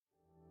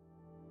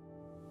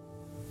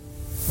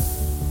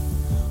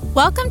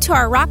Welcome to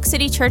our Rock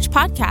City Church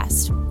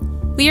podcast.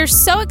 We are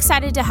so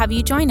excited to have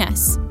you join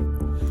us.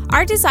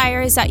 Our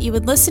desire is that you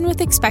would listen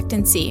with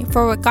expectancy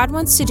for what God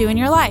wants to do in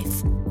your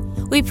life.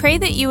 We pray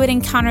that you would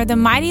encounter the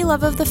mighty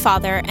love of the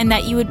Father and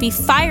that you would be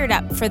fired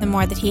up for the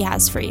more that He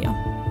has for you.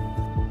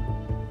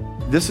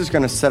 This is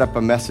going to set up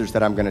a message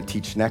that I'm going to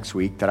teach next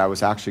week that I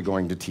was actually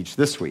going to teach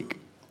this week.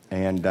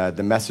 And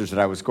the message that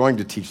I was going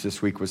to teach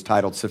this week was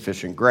titled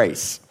Sufficient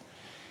Grace,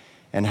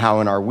 and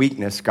how in our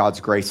weakness, God's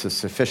grace is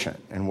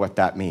sufficient, and what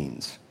that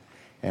means.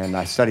 And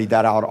I studied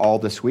that out all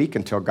this week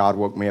until God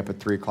woke me up at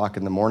 3 o'clock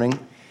in the morning,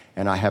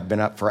 and I have been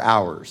up for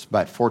hours.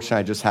 But fortunately,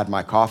 I just had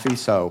my coffee,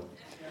 so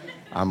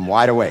I'm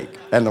wide awake.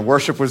 And the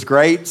worship was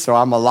great, so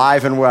I'm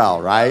alive and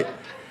well, right?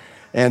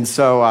 And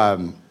so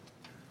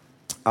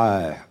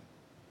I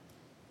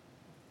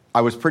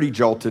was pretty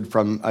jolted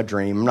from a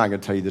dream. I'm not going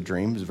to tell you the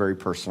dream. It was very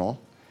personal.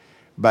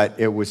 But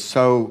it was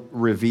so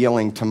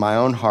revealing to my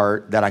own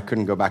heart that I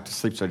couldn't go back to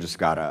sleep, so I just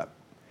got up.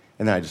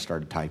 And then I just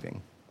started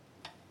typing.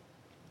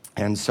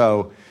 And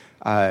so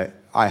I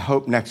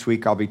hope next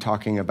week I'll be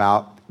talking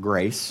about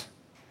grace.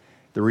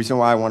 The reason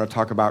why I want to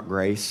talk about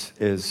grace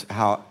is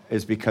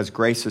because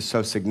grace is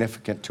so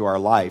significant to our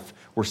life.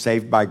 We're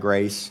saved by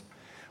grace.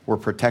 We're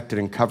protected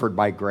and covered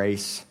by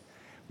grace.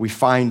 We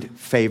find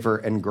favor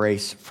and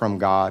grace from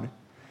God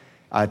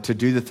to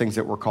do the things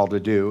that we're called to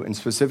do. And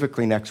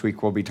specifically next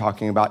week, we'll be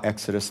talking about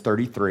Exodus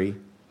 33,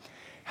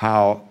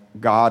 how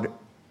God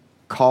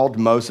called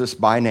Moses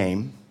by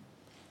name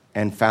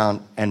and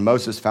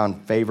Moses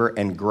found favor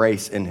and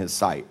grace in his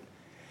sight.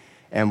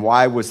 And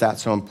why was that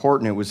so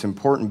important? It was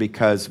important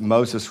because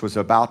Moses was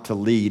about to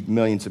lead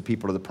millions of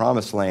people to the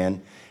promised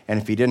land,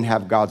 and if he didn't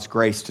have God's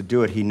grace to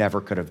do it, he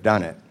never could have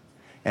done it.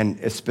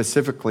 And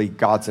specifically,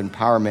 God's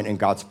empowerment and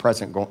God's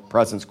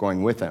presence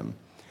going with him.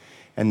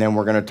 And then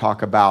we're going to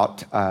talk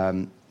about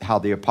how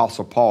the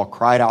Apostle Paul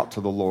cried out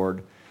to the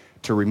Lord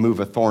to remove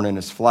a thorn in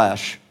his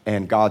flesh,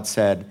 and God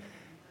said,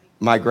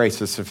 "My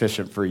grace is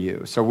sufficient for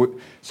you."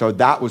 So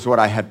that was what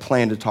I had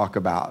planned to talk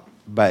about,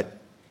 but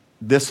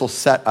this will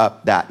set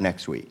up that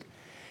next week.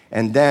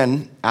 And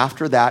then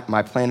after that,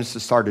 my plan is to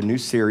start a new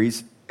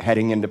series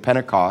heading into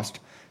Pentecost,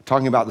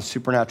 talking about the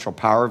supernatural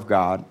power of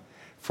God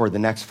for the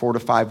next 4 to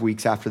 5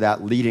 weeks after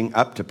that, leading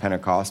up to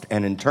Pentecost.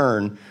 And in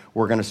turn,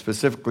 we're going to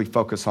specifically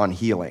focus on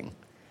healing.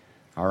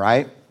 All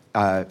right?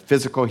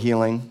 Physical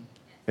healing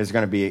is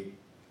going to be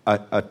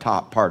a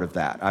top part of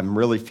that. I'm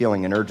really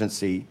feeling an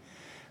urgency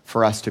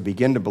for us to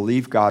begin to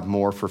believe God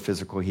more for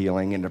physical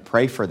healing and to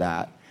pray for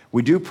that.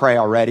 We do pray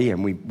already,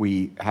 and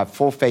we have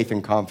full faith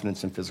and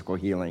confidence in physical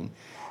healing.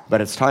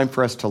 But it's time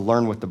for us to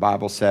learn what the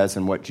Bible says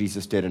and what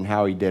Jesus did and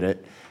how he did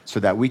it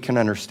so that we can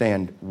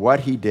understand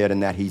what he did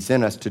and that he's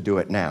in us to do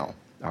it now.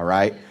 All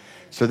right?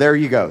 So there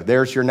you go.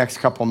 There's your next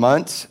couple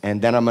months,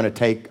 and then I'm going to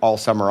take all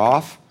summer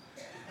off.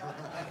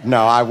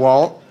 No, I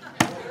won't,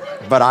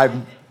 but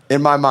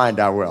in my mind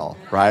I will,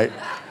 right?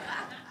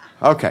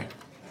 Okay.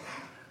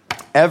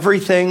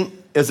 Everything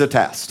is a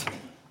test.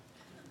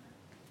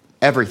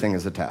 Everything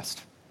is a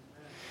test.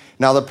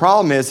 Now, the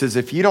problem is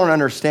if you don't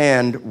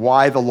understand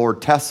why the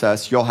Lord tests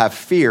us, you'll have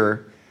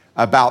fear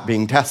about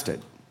being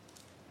tested.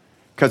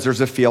 Because there's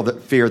a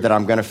fear that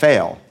I'm going to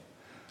fail.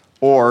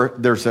 Or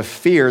there's a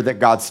fear that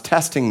God's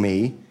testing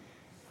me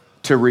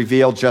to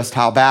reveal just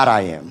how bad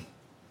I am.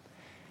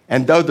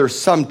 And though there's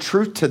some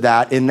truth to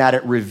that in that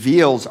it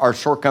reveals our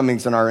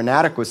shortcomings and our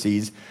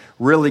inadequacies,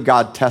 really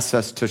God tests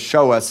us to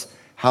show us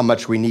how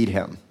much we need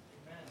him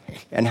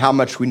and how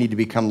much we need to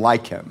become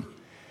like him.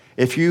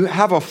 If you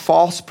have a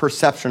false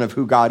perception of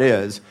who God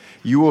is,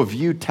 you will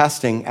view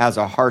testing as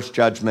a harsh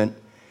judgment,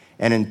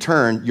 and in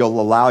turn, you'll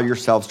allow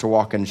yourselves to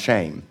walk in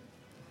shame.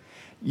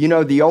 You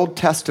know, the Old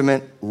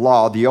Testament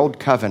law, the Old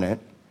Covenant,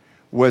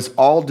 was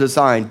all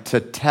designed to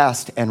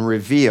test and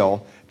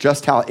reveal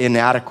just how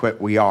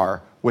inadequate we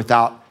are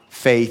without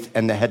faith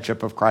and the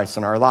headship of Christ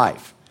in our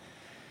life.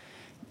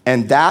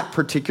 And that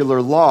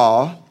particular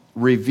law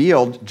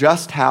revealed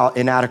just how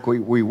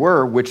inadequate we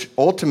were, which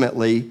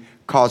ultimately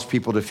caused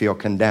people to feel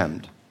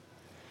condemned.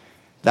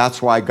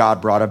 That's why God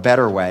brought a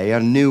better way, a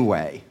new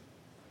way.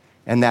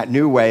 And that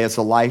new way is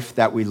a life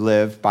that we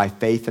live by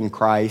faith in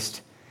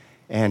Christ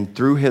and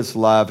through his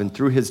love and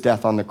through his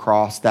death on the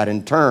cross that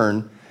in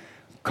turn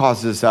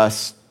causes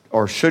us,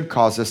 or should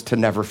cause us, to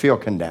never feel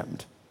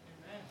condemned.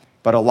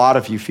 But a lot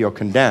of you feel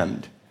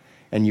condemned,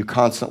 and you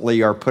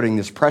constantly are putting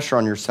this pressure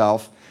on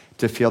yourself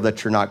to feel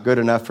that you're not good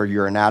enough or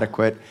you're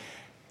inadequate.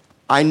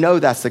 I know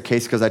that's the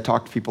case because I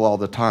talk to people all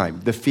the time.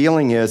 The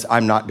feeling is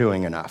I'm not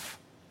doing enough.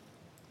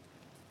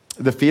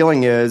 The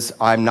feeling is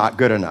I'm not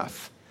good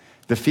enough.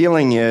 The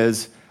feeling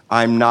is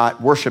I'm not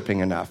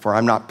worshiping enough, or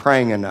I'm not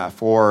praying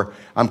enough, or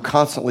I'm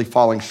constantly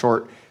falling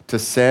short to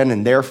sin,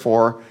 and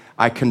therefore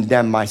I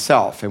condemn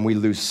myself, and we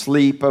lose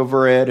sleep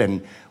over it,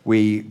 and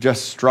we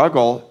just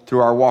struggle through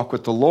our walk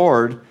with the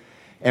Lord,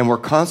 and we're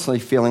constantly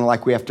feeling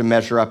like we have to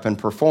measure up and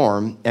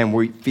perform, and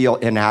we feel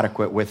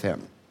inadequate with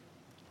him.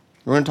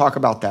 We're going to talk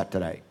about that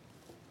today.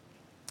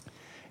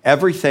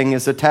 Everything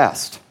is a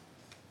test.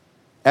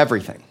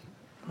 Everything.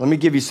 Let me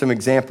give you some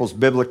examples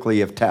biblically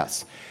of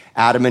tests.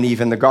 Adam and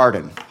Eve in the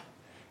garden,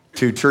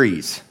 2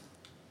 trees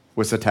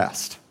was a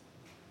test.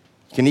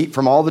 You can eat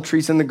from all the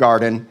trees in the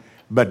garden,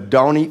 but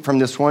don't eat from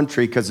this one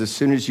tree because as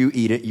soon as you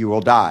eat it, you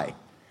will die.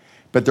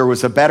 But there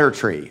was a better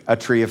tree, a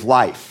tree of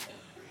life.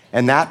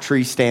 And that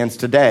tree stands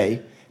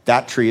today.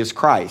 That tree is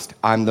Christ.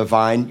 I'm the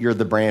vine, you're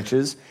the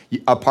branches.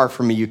 Apart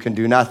from me, you can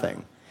do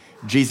nothing.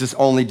 Jesus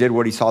only did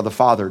what he saw the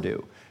Father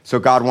do. So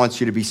God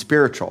wants you to be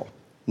spiritual,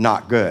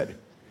 not good.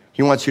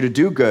 He wants you to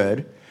do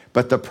good,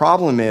 but the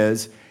problem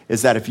is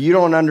that if you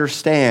don't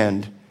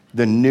understand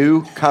the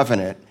new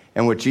covenant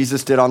and what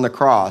Jesus did on the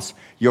cross,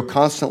 you'll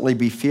constantly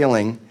be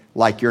feeling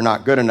like you're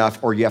not good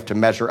enough or you have to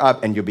measure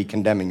up and you'll be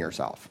condemning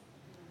yourself.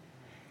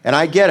 And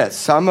I get it.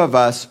 Some of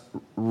us,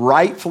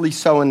 rightfully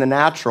so in the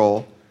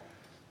natural,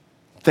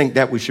 think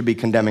that we should be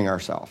condemning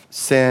ourselves.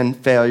 Sin,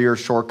 failure,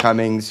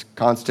 shortcomings,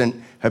 constant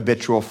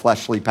habitual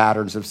fleshly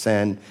patterns of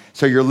sin.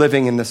 So you're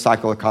living in this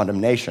cycle of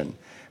condemnation.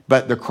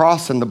 But the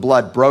cross and the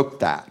blood broke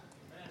that.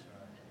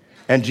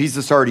 And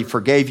Jesus already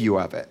forgave you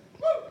of it.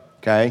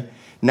 Okay?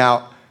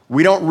 Now,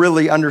 we don't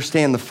really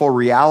understand the full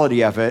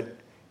reality of it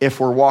if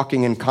we're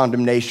walking in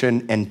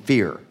condemnation and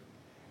fear.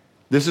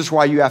 This is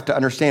why you have to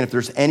understand if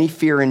there's any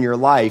fear in your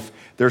life,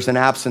 there's an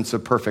absence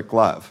of perfect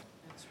love,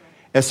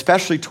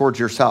 especially towards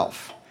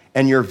yourself.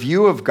 And your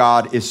view of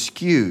God is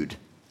skewed,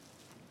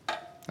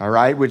 all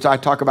right? Which I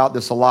talk about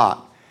this a lot.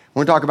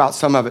 We're going to talk about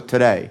some of it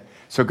today.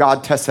 So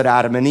God tested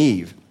Adam and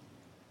Eve.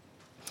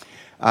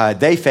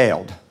 They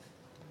failed.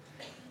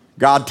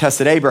 God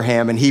tested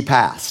Abraham and he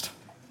passed.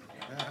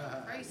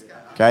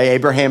 Okay,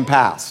 Abraham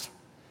passed.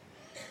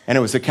 And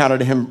it was accounted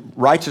to him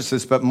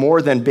righteousness, but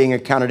more than being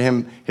accounted to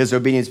him, his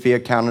obedience being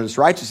accounted as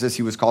righteousness,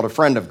 he was called a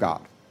friend of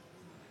God,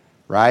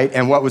 right?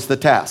 And what was the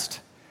test?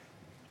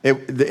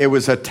 It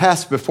was a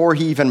test before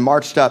he even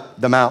marched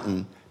up the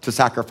mountain to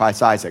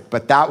sacrifice Isaac,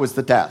 but that was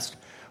the test.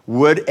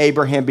 Would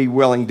Abraham be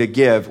willing to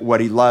give what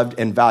he loved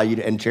and valued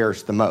and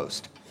cherished the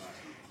most?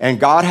 And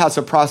God has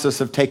a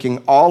process of taking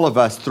all of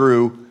us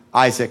through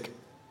Isaac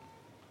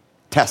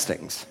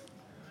testings.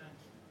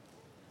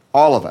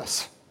 All of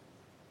us.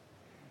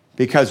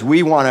 Because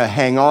we want to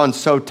hang on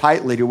so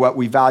tightly to what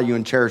we value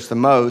and cherish the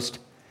most,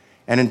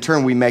 and in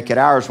turn we make it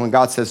ours when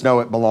God says, no,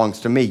 it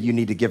belongs to me. You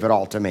need to give it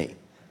all to me,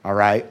 all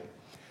right?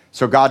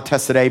 So God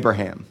tested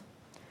Abraham.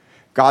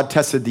 God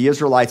tested the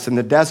Israelites in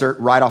the desert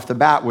right off the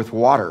bat with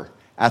water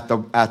at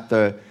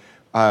the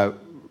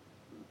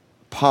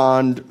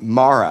pond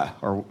Mara,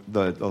 or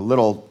the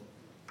little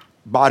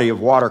body of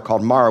water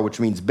called Mara, which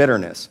means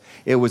bitterness.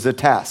 It was a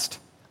test.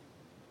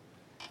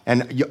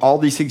 And all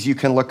these things you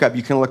can look up.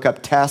 You can look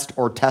up test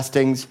or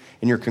testings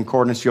in your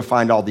concordance. You'll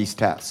find all these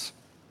tests.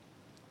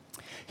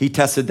 He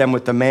tested them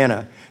with the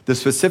manna. The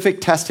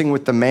specific testing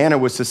with the manna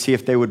was to see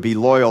if they would be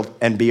loyal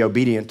and be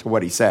obedient to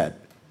what he said.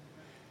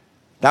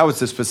 That was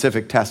the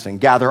specific testing.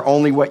 Gather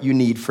only what you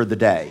need for the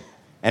day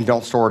and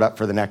don't store it up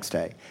for the next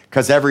day.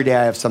 Because every day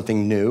I have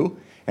something new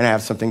and I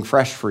have something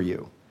fresh for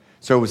you.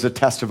 So it was a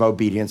test of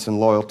obedience and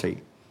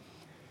loyalty.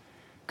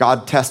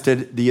 God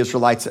tested the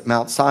Israelites at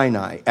Mount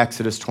Sinai,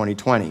 Exodus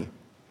 20:20.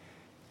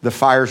 The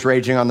fire's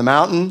raging on the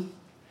mountain,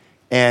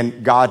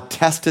 and God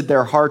tested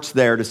their hearts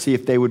there to see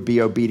if they would be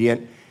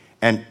obedient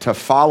and to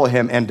follow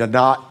him and to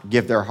not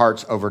give their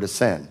hearts over to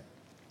sin.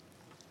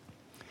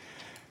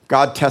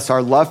 God tests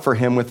our love for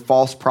him with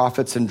false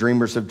prophets and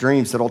dreamers of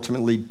dreams that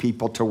ultimately lead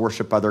people to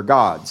worship other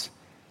gods.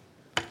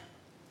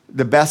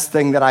 The best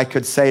thing that I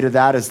could say to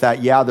that is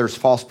that, yeah, there's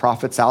false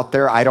prophets out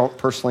there. I don't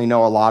personally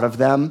know a lot of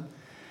them.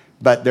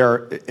 But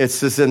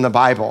it's just in the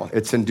Bible.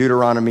 It's in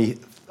Deuteronomy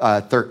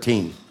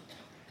 13.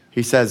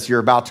 He says,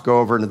 you're about to go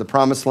over into the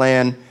promised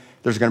land.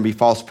 There's going to be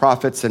false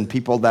prophets and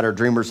people that are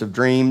dreamers of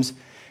dreams.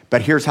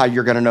 But here's how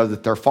you're going to know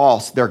that they're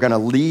false. They're going to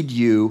lead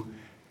you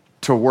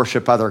to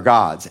worship other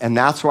gods. And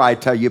that's why I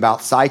tell you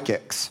about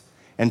psychics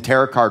and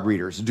tarot card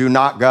readers. Do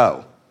not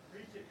go.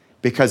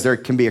 Because they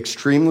can be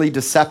extremely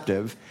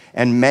deceptive.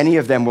 And many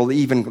of them will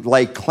even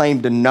lay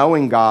claim to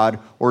knowing God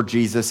or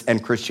Jesus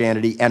and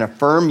Christianity and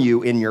affirm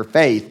you in your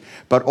faith.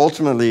 But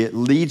ultimately, it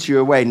leads you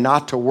away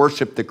not to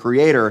worship the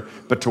Creator,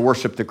 but to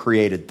worship the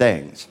created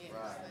things.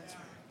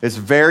 It's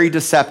very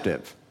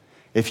deceptive.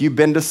 If you've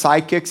been to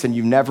psychics and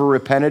you've never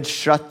repented,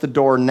 shut the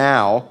door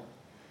now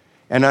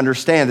and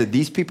understand that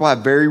these people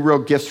have very real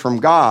gifts from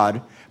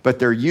God, but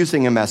they're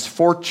using them as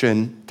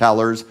fortune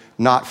tellers,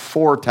 not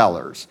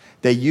foretellers.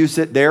 They use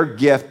their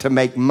gift to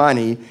make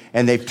money,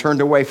 and they've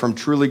turned away from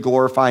truly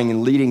glorifying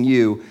and leading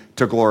you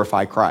to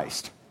glorify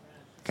Christ.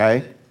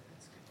 Okay?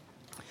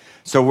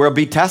 So we'll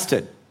be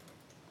tested.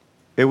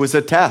 It was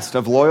a test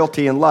of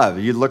loyalty and love.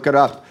 You look it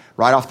up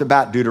right off the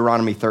bat,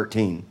 Deuteronomy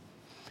 13.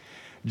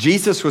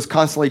 Jesus was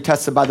constantly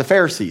tested by the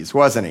Pharisees,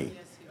 wasn't he?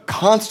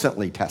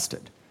 Constantly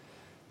tested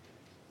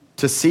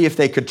to see if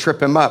they could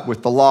trip him up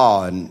with the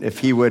law and if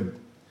he would,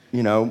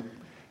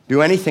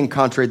 do anything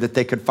contrary that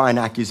they could find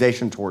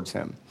accusation towards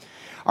him.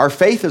 Our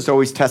faith is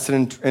always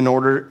tested in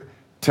order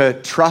to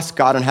trust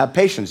God and have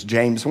patience,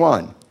 James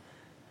 1,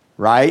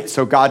 right?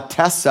 So God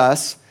tests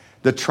us,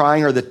 the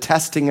trying or the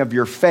testing of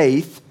your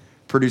faith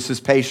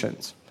produces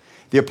patience.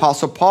 The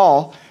Apostle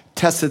Paul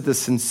tested the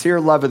sincere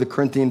love of the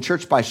Corinthian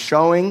church by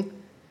showing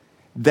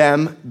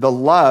them the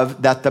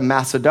love that the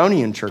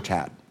Macedonian church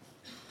had.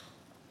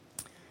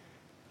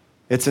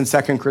 It's in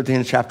 2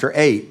 Corinthians chapter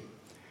 8.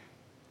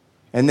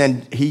 And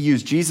then he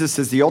used Jesus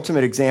as the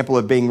ultimate example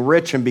of being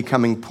rich and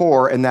becoming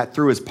poor, and that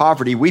through his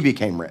poverty, we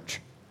became rich.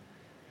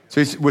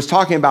 So he was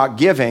talking about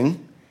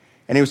giving,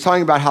 and he was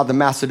talking about how the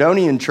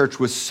Macedonian church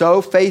was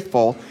so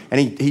faithful,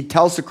 and he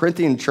tells the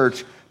Corinthian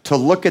church to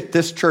look at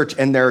this church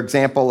and their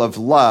example of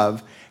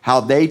love, how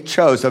they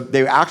chose.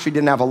 They actually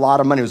didn't have a lot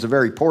of money. It was a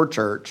very poor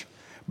church,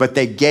 but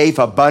they gave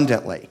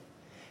abundantly.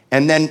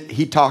 And then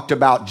he talked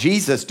about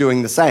Jesus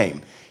doing the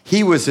same.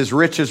 He was as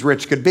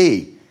rich could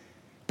be,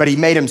 but he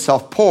made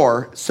himself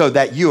poor so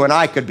that you and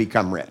I could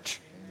become rich.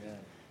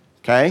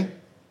 Okay?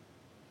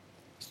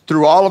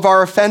 Through all of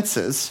our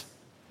offenses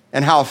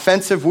and how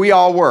offensive we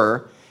all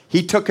were,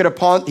 he took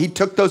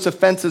those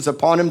offenses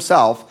upon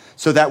himself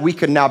so that we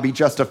could now be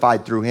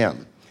justified through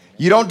him.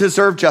 You don't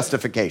deserve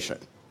justification.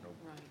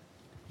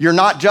 You're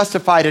not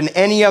justified in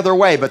any other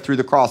way but through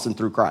the cross and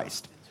through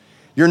Christ.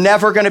 You're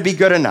never going to be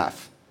good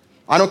enough.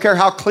 I don't care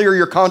how clear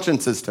your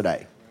conscience is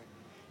today.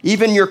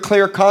 Even your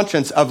clear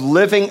conscience of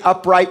living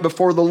upright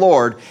before the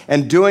Lord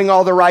and doing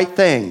all the right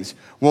things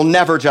will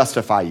never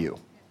justify you.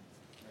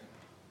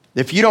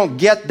 If you don't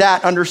get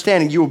that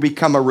understanding, you will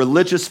become a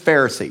religious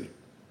Pharisee.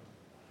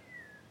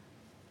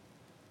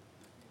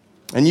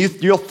 And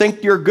you'll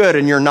think you're good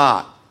and you're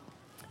not.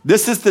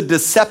 This is the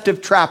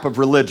deceptive trap of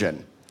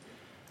religion.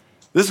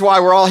 This is why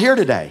we're all here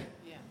today.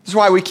 This is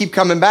why we keep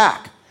coming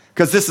back,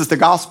 because this is the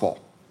gospel.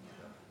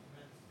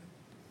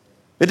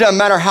 It doesn't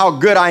matter how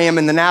good I am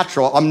in the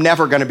natural, I'm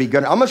never going to be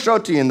good. I'm going to show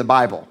it to you in the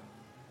Bible.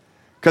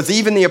 Because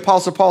even the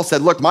Apostle Paul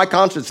said, look, my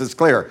conscience is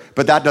clear,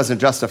 but that doesn't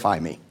justify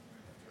me.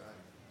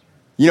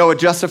 You know what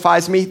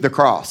justifies me? The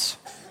cross.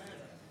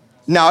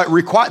 Now,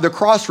 the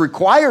cross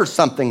requires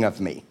something of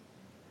me.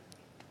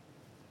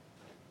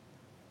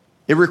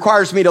 It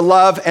requires me to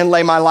love and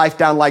lay my life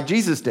down like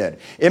Jesus did.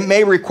 It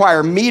may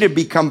require me to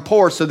become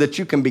poor so that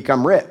you can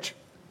become rich.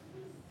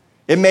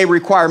 It may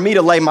require me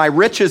to lay my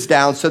riches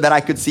down so that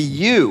I could see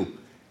you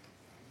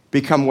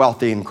become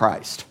wealthy in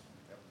Christ.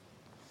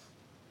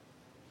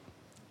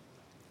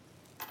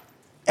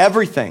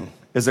 Everything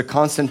is a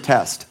constant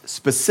test,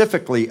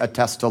 specifically a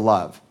test to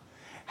love.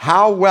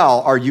 How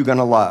well are you going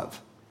to love?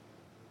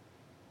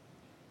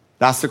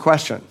 That's the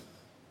question.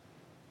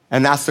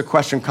 And that's the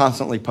question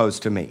constantly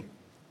posed to me.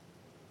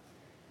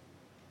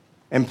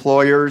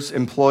 Employers,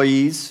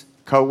 employees,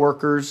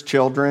 coworkers,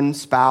 children,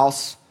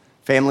 spouse,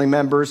 family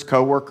members,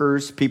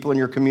 coworkers, people in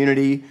your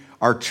community,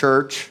 our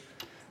church,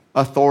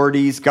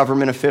 authorities,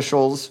 government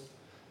officials,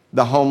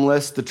 the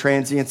homeless, the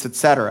transients,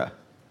 etc.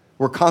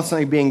 We're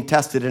constantly being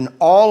tested in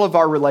all of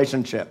our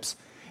relationships,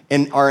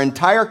 in our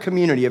entire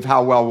community, of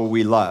how well will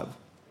we love.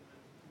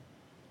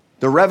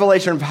 The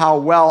revelation of how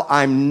well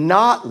I'm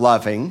not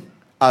loving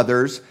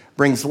others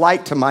brings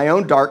light to my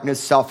own darkness,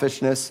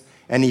 selfishness,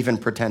 and even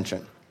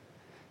pretension.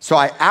 So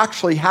I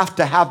actually have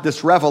to have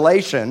this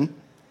revelation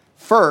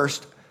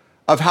first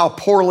of how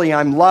poorly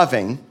I'm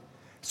loving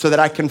so that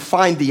I can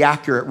find the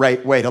accurate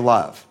right way to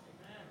love.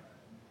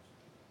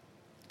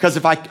 Because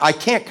if I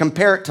can't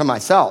compare it to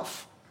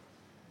myself,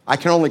 I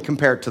can only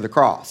compare it to the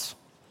cross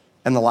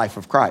and the life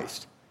of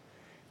Christ.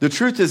 The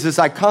truth is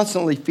I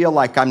constantly feel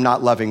like I'm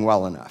not loving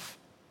well enough.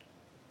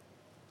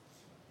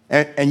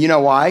 And you know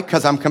why?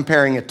 Because I'm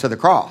comparing it to the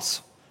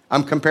cross.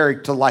 I'm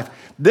comparing to life.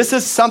 This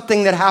is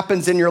something that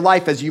happens in your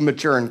life as you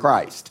mature in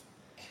Christ.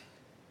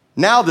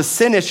 Now the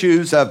sin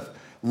issues of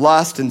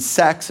lust and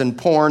sex and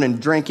porn and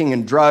drinking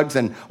and drugs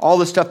and all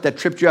the stuff that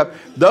tripped you up,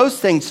 those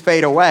things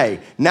fade away.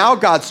 Now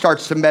God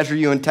starts to measure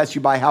you and test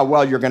you by how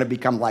well you're going to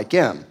become like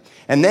him.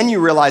 And then you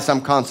realize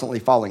I'm constantly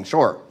falling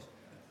short.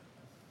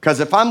 Because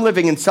if I'm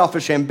living in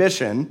selfish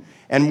ambition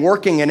and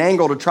working an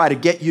angle to try to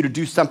get you to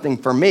do something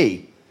for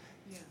me,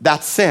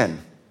 that's sin.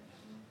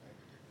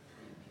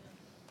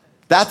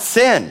 That's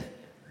sin.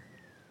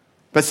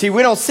 But see,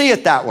 we don't see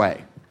it that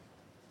way.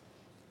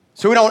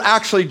 So we don't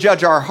actually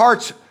judge our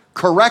hearts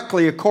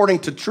correctly according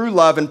to true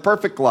love and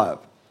perfect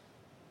love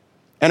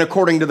and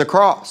according to the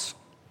cross.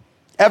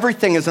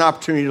 Everything is an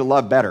opportunity to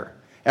love better.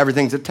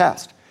 Everything's a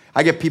test.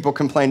 I get people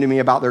complain to me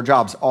about their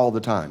jobs all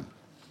the time.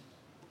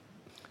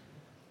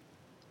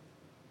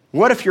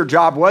 What if your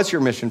job was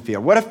your mission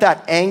field? What if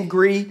that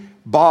angry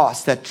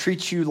boss that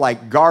treats you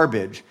like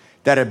garbage,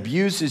 that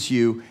abuses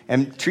you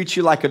and treats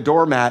you like a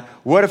doormat,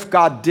 what if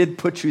God did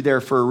put you there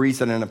for a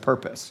reason and a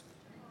purpose?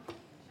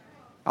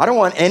 I don't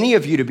want any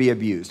of you to be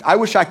abused. I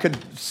wish I could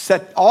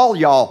set all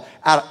y'all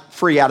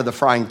free out of the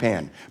frying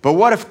pan. But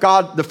what if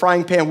the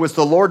frying pan was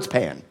the Lord's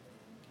pan?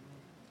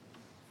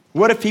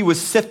 What if he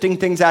was sifting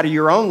things out of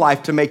your own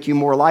life to make you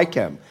more like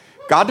him?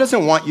 God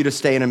doesn't want you to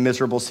stay in a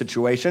miserable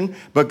situation,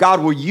 but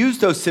God will use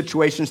those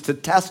situations to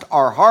test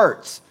our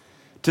hearts,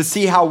 to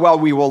see how well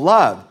we will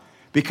love.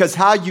 Because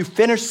how you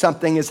finish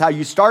something is how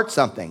you start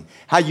something.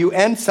 How you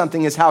end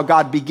something is how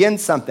God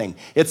begins something.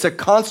 It's a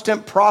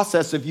constant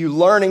process of you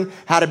learning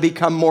how to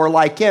become more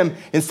like him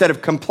instead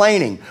of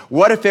complaining.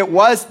 What if it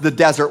was the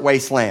desert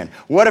wasteland?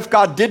 What if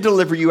God did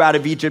deliver you out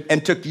of Egypt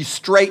and took you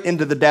straight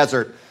into the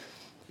desert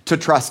to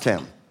trust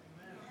him?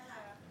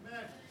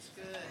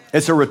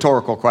 It's a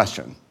rhetorical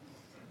question.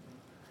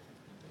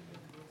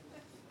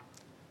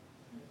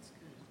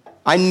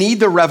 I need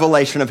the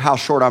revelation of how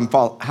short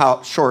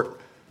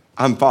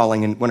I'm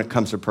falling when it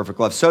comes to perfect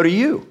love. So do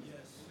you.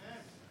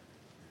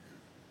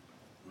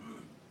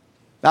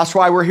 That's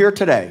why we're here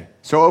today.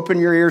 So open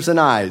your ears and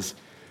eyes,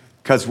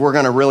 because we're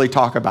going to really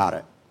talk about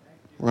it.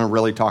 We're going to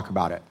really talk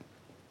about it,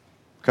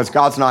 because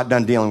God's not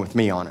done dealing with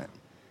me on it.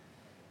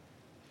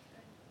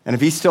 And if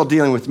he's still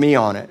dealing with me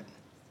on it,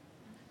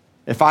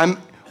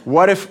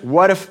 what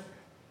if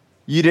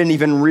you didn't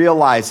even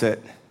realize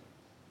it,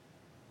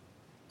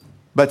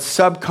 but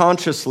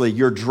subconsciously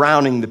you're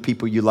drowning the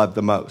people you love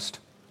the most?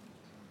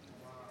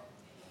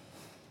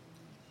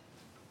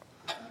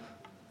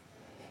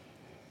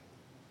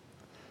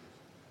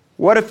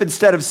 What if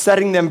instead of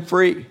setting them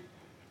free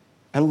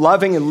and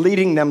loving and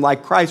leading them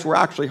like Christ, we're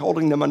actually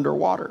holding them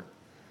underwater?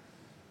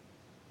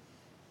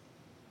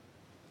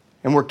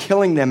 And we're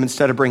killing them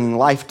instead of bringing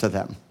life to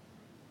them.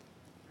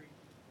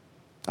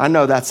 I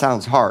know that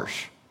sounds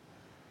harsh,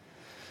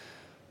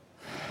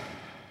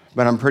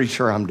 but I'm pretty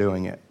sure I'm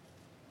doing it.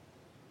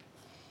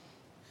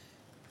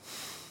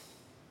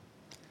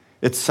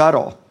 It's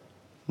subtle,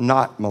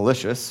 not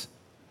malicious.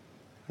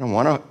 I don't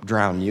want to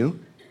drown you.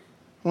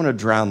 I want to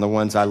drown the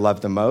ones I love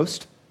the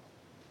most.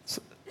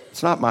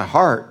 It's not my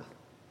heart.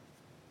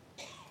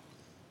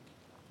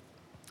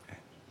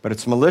 But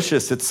it's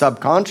malicious, it's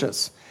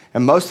subconscious.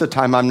 And most of the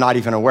time, I'm not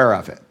even aware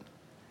of it.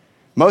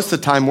 Most of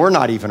the time, we're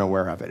not even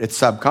aware of it. It's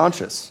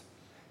subconscious.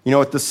 You know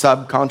what the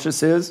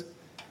subconscious is?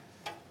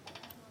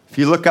 If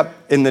you look up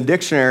in the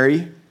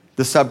dictionary,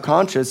 the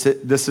subconscious,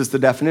 this is the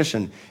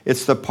definition.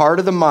 It's the part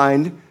of the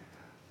mind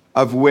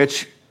of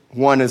which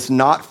one is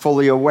not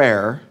fully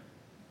aware,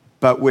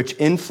 but which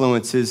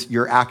influences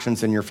your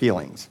actions and your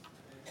feelings.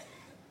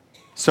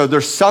 So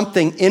there's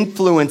something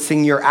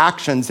influencing your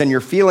actions and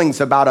your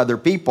feelings about other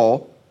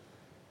people.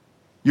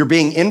 You're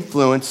being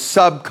influenced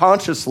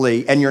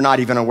subconsciously, and you're not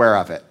even aware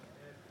of it.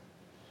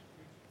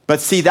 But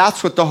see,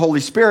 that's what the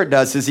Holy Spirit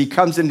does, is he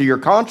comes into your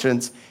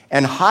conscience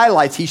and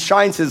highlights, he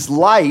shines his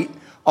light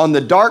on the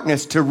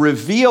darkness to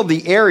reveal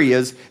the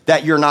areas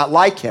that you're not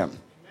like him.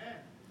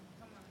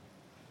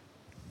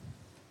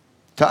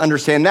 To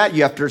understand that,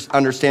 you have to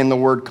understand the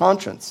word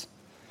conscience.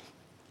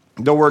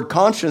 The word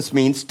conscience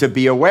means to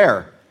be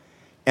aware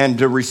and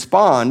to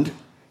respond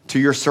to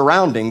your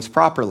surroundings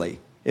properly.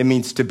 It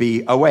means to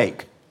be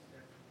awake.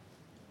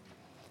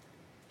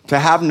 To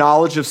have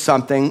knowledge of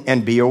something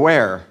and be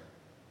aware.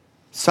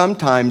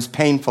 Sometimes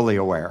painfully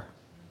aware.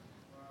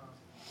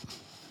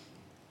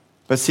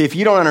 But see, if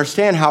you don't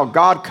understand how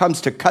God comes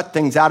to cut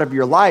things out of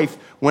your life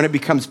when it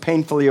becomes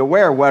painfully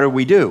aware, what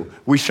do?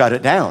 We shut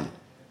it down.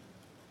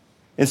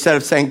 Instead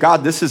of saying,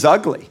 God, this is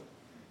ugly.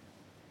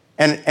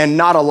 And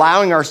not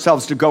allowing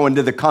ourselves to go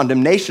into the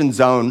condemnation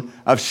zone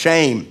of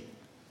shame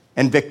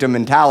and victim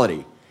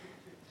mentality.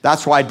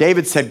 That's why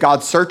David said,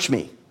 God, search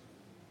me.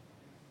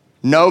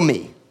 Know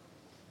me.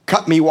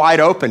 Cut me wide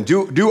open.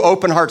 Do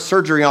open heart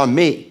surgery on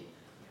me.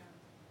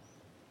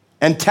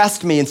 And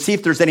test me and see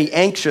if there's any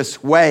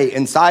anxious way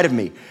inside of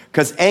me.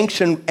 Because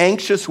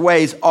anxious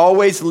ways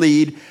always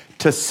lead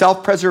to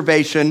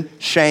self-preservation,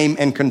 shame,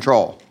 and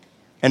control,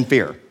 and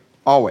fear.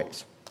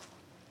 Always.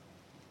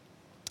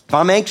 If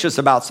I'm anxious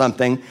about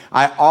something,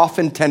 I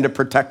often tend to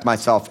protect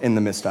myself in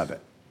the midst of it.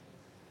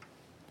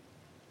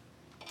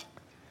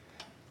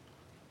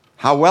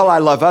 How well I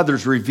love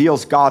others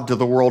reveals God to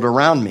the world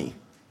around me,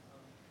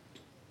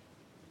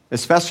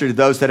 especially to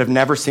those that have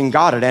never seen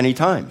God at any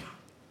time.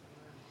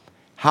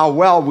 How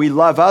well we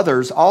love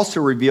others also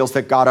reveals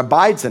that God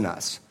abides in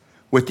us,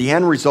 with the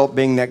end result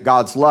being that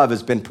God's love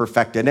has been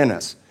perfected in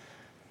us.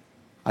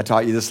 I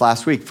taught you this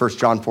last week, 1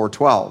 John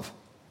 4:12.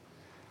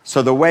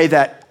 So the way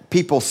that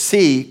people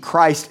see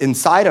Christ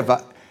inside of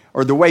us,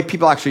 or the way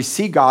people actually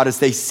see God, is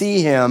they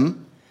see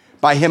him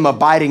by him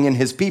abiding in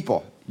his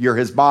people. You're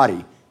his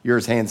body. You're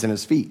his hands and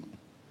his feet.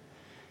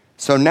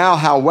 So now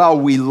how well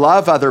we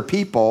love other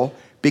people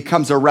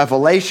becomes a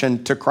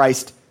revelation to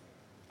Christ,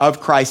 of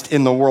Christ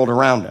in the world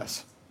around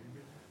us.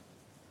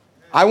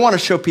 I want to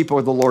show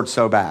people the Lord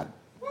so bad.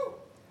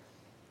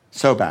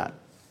 So bad.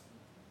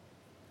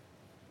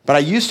 But I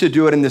used to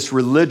do it in this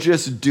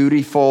religious,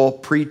 dutiful,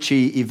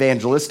 preachy,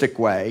 evangelistic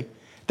way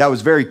that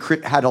was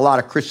had a lot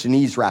of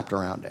Christianese wrapped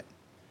around it.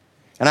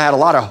 And I had a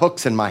lot of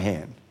hooks in my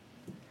hand.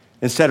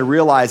 Instead of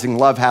realizing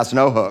love has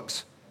no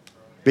hooks,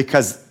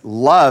 because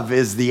love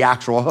is the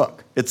actual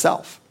hook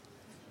itself.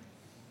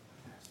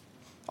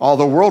 All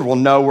the world will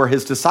know we're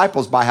his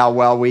disciples by how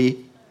well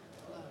we...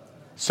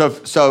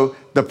 So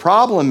the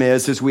problem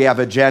is we have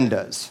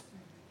agendas.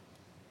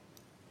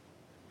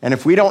 And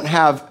if we don't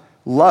have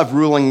love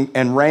ruling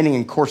and reigning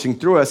and coursing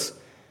through us,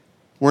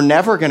 we're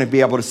never going to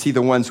be able to see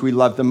the ones we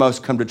love the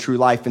most come to true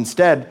life.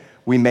 Instead,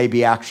 we may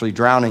be actually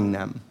drowning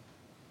them.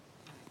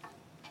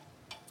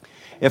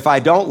 If I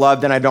don't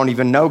love, then I don't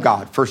even know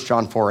God, 1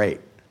 John 4:8.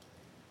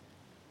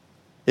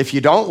 If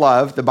you don't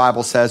love, the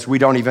Bible says, we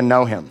don't even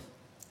know him.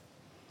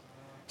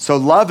 So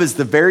love is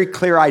the very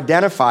clear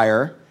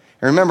identifier.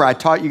 And remember, I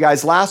taught you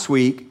guys last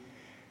week,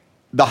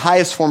 the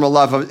highest form of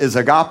love is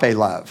agape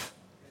love.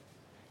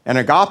 And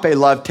agape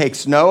love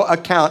takes no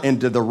account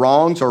into the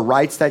wrongs or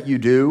rights that you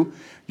do,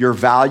 your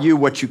value,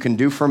 what you can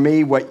do for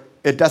me.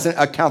 It doesn't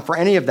account for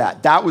any of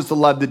that. That was the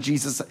love that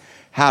Jesus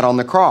had on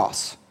the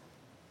cross.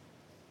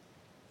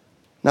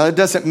 Now, that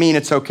doesn't mean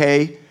it's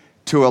okay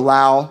to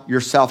allow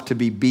yourself to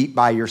be beat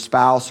by your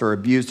spouse or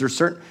abused.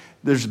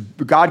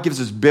 God gives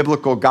us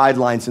biblical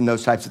guidelines in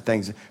those types of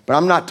things, but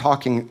I'm not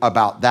talking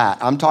about that.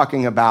 I'm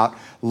talking about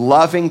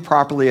loving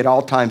properly at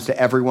all times to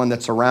everyone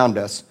that's around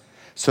us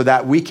so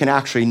that we can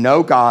actually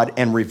know God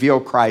and reveal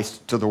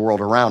Christ to the world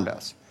around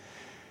us.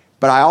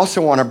 But I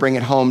also want to bring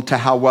it home to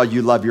how well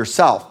you love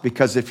yourself,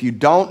 because if you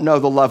don't know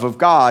the love of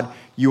God,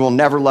 you will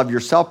never love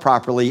yourself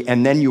properly,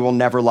 and then you will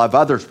never love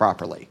others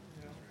properly.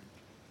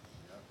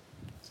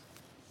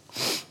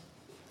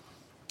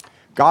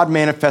 God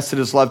manifested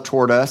his love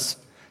toward us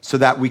so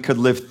that we could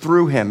live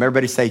through him.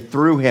 Everybody say,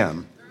 through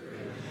him.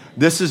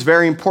 This is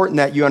very important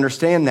that you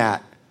understand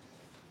that,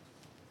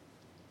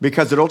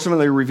 because it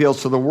ultimately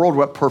reveals to the world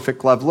what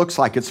perfect love looks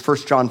like. It's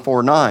 1 John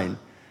 4:9.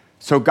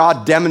 So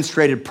God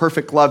demonstrated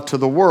perfect love to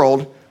the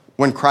world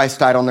when Christ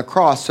died on the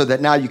cross so that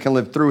now you can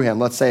live through him.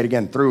 Let's say it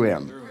again, through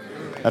him.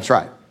 That's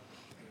right.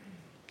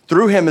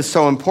 Through him is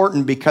so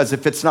important because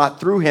if it's not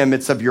through him,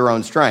 it's of your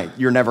own strength.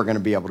 You're never going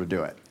to be able to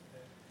do it.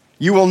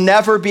 You will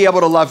never be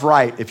able to love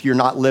right if you're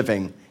not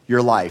living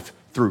your life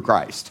through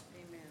Christ.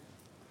 Amen.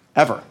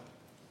 Ever.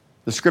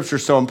 The scripture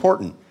is so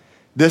important.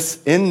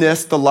 In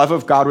this, the love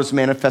of God was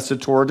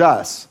manifested toward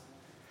us,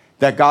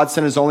 that God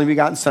sent his only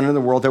begotten Son into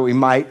the world that we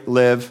might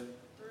live.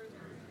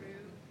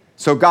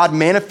 So God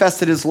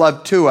manifested his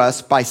love to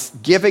us by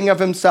giving of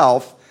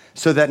himself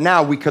so that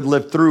now we could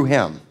live through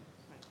him.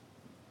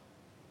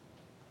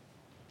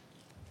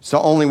 It's the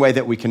only way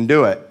that we can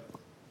do it.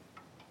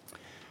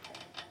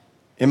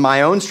 In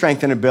my own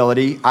strength and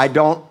ability, I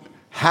don't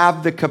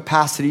have the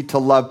capacity to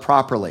love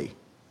properly.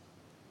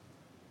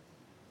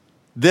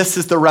 This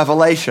is the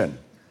revelation.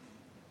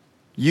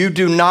 You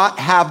do not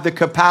have the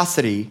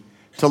capacity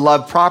to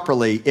love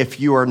properly if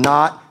you are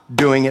not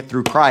doing it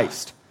through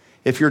Christ.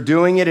 If you're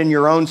doing it in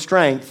your own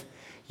strength,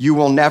 you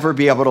will never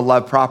be able to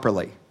love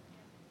properly.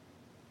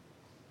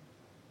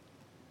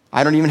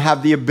 I don't even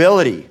have the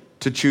ability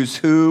to choose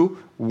who,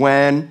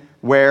 when,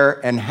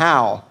 where, and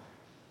how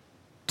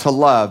to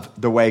love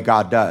the way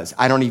God does.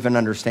 I don't even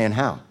understand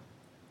how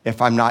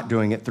if I'm not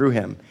doing it through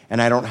him,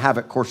 and I don't have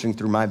it coursing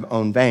through my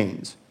own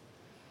veins.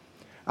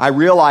 I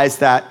realize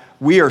that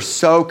we are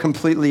so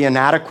completely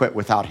inadequate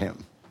without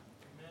him.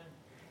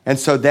 And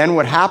so then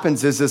what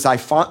happens is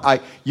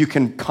you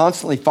can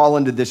constantly fall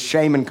into this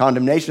shame and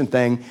condemnation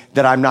thing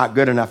that I'm not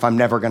good enough, I'm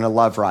never going to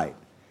love right.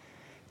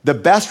 The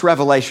best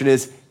revelation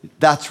is,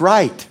 that's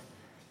right.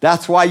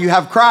 That's why you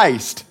have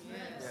Christ.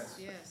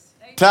 Yes.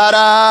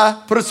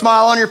 Ta-da! Put a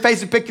smile on your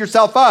face and pick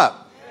yourself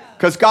up.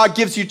 Because God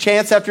gives you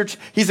chance after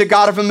he's a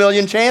God of a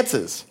million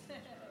chances.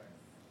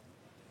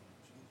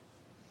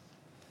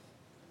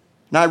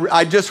 Now,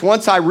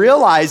 once I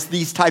realize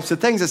these types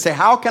of things, I say,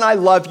 how can I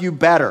love you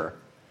better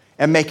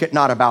and make it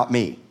not about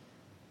me?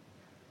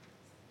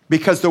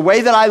 Because the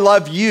way that I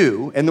love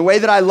you and the way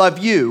that I love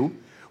you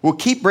will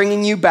keep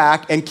bringing you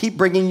back and keep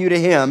bringing you to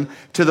him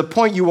to the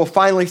point you will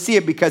finally see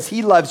it, because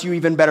he loves you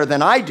even better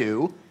than I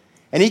do,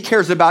 and he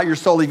cares about your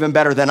soul even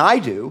better than I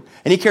do,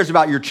 and he cares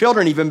about your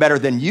children even better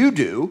than you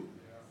do.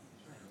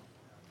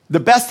 The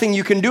best thing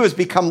you can do is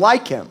become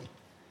like him.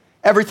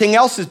 Everything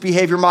else is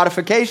behavior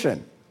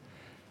modification.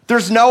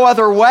 There's no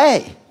other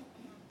way.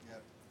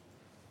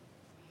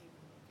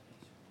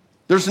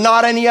 There's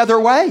not any other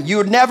way.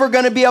 You're never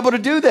going to be able to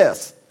do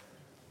this.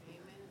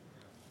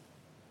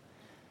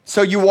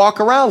 So you walk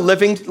around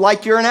living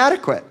like you're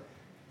inadequate.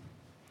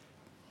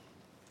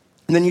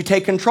 And then you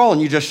take control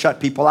and you just shut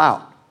people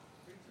out.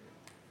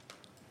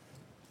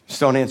 Just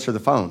don't answer the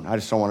phone. I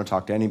just don't want to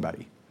talk to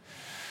anybody.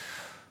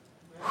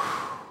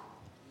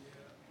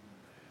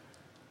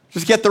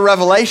 Just get the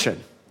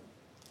revelation.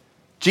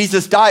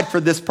 Jesus died for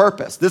this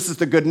purpose. This is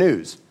the good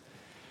news.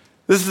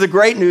 This is the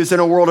great news in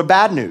a world of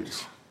bad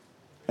news.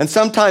 And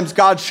sometimes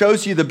God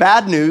shows you the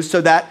bad news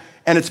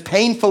and it's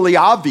painfully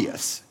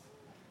obvious,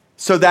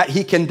 so that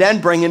he can then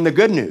bring in the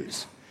good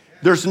news.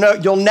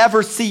 You'll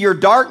never see your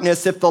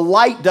darkness if the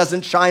light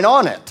doesn't shine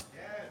on it.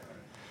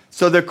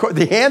 So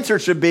the answer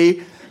should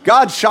be,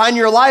 God, shine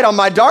your light on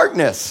my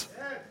darkness.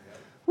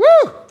 Woo!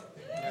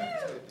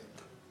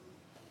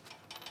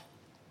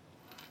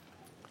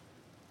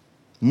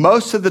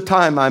 Most of the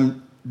time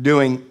I'm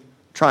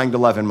trying to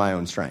love in my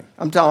own strength.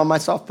 I'm telling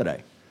myself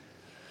today.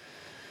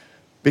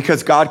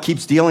 Because God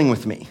keeps dealing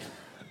with me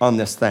on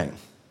this thing.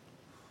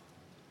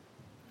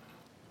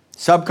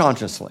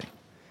 Subconsciously.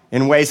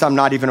 in ways I'm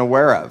not even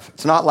aware of.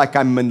 It's not like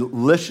I'm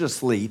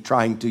maliciously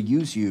trying to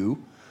use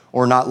you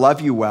or not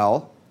love you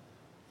well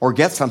or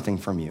get something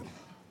from you.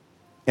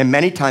 And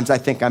many times I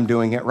think I'm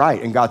doing it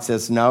right. And God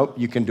says, no,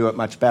 you can do it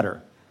much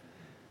better.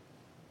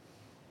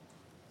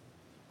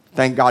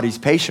 Thank God he's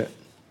patient.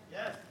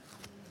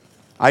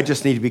 I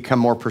just need to become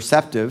more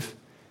perceptive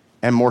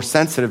and more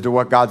sensitive to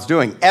what God's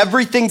doing.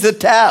 Everything's a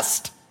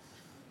test.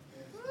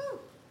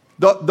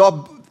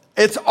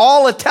 It's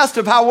all a test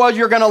of how well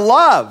you're going to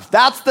love.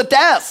 That's the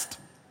test.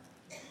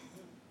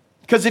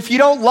 Because if you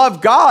don't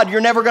love God,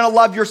 you're never going to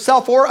love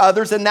yourself or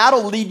others, and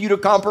that'll lead you to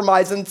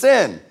compromise and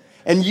sin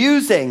and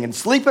using and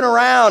sleeping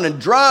around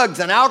and drugs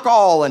and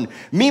alcohol and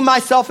me,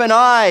 myself, and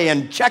I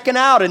and checking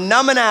out and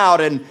numbing out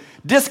and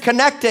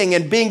disconnecting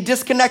and being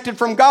disconnected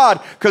from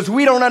God because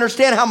we don't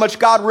understand how much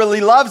God really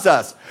loves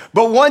us.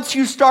 But once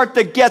you start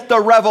to get the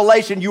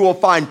revelation, you will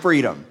find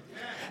freedom.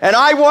 And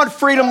I want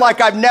freedom like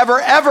I've never,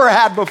 ever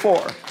had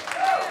before.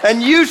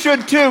 And you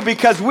should too,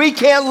 because we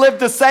can't live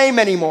the same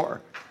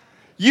anymore.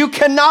 You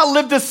cannot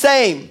live the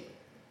same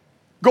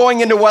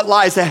going into what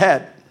lies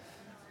ahead.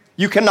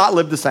 You cannot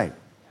live the same.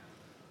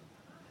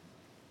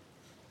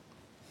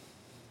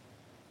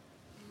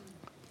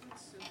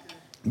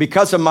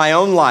 Because of my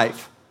own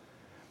life,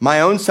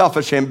 my own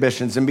selfish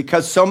ambitions, and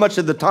because so much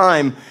of the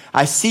time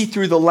I see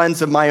through the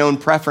lens of my own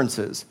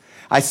preferences,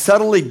 I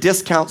subtly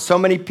discount so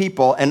many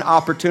people and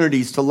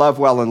opportunities to love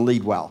well and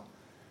lead well.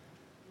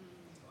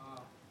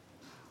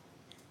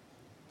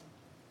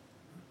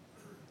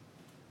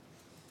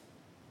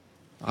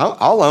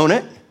 I'll own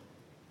it.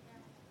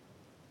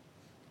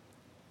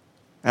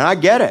 And I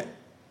get it.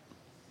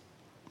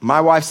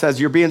 My wife says,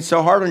 you're being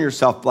so hard on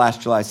yourself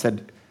last July. I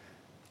said,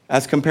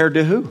 as compared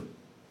to who?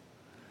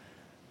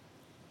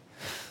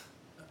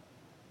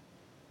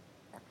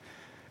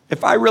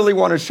 If I really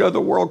want to show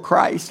the world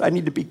Christ, I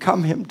need to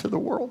become him to the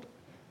world.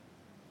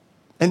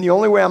 And the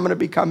only way I'm going to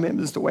become him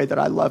is the way that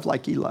I love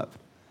like he loved.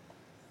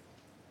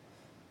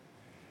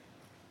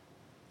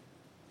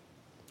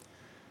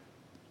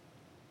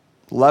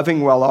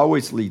 Loving well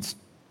always leads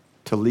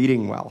to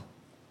leading well.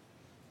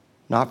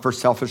 Not for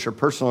selfish or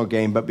personal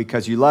gain, but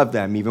because you love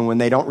them, even when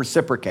they don't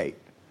reciprocate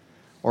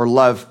or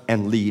love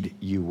and lead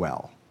you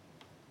well.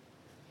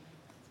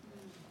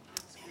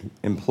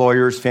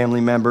 Employers,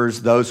 family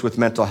members, those with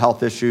mental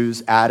health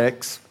issues,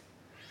 addicts,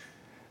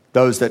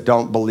 those that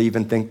don't believe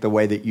and think the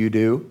way that you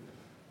do.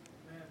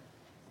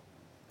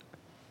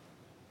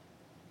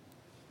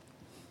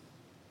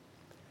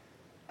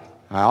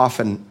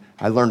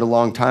 I learned a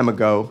long time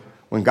ago,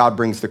 when God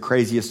brings the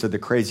craziest of the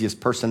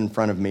craziest person in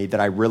front of me that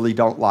I really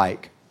don't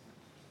like,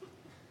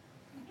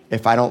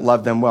 if I don't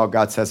love them well,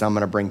 God says I'm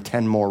going to bring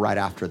 10 more right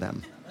after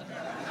them.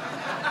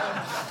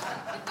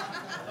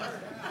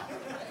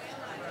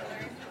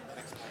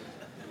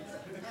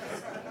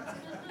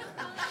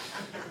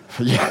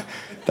 Yeah,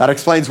 that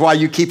explains why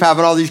you keep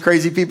having all these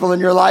crazy people in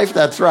your life.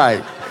 That's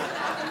right.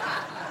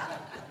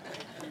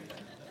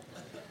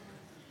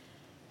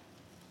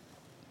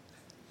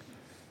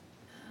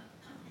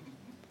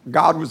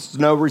 God was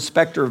no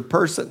respecter of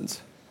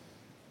persons.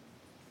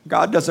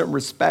 God doesn't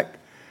respect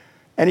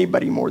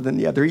anybody more than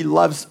the other. He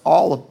loves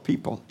all of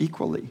people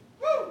equally.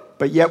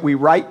 But yet we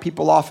write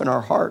people off in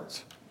our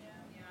hearts.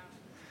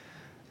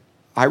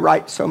 I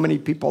write so many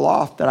people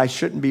off that I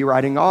shouldn't be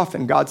writing off.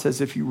 And God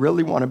says, if you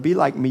really want to be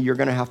like me, you're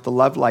going to have to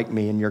love like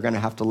me, and you're going to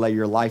have to lay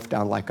your life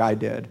down like I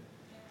did.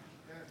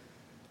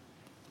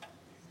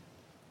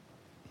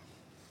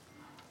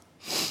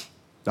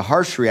 The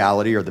harsh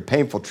reality or the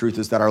painful truth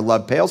is that our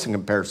love pales in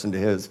comparison to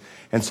his.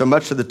 And so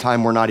much of the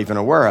time, we're not even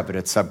aware of it.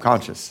 It's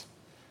subconscious.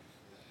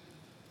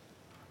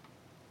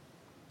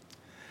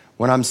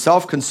 When I'm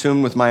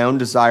self-consumed with my own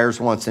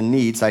desires, wants, and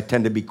needs, I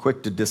tend to be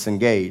quick to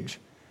disengage,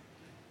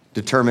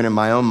 determine in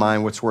my own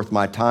mind what's worth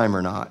my time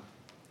or not,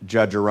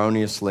 judge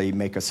erroneously,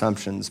 make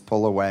assumptions,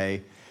 pull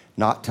away,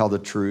 not tell the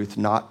truth,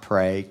 not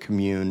pray,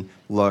 commune,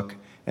 look,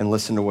 and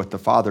listen to what the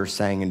Father's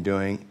saying and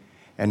doing,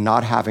 and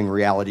not having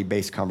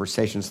reality-based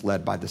conversations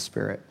led by the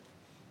Spirit.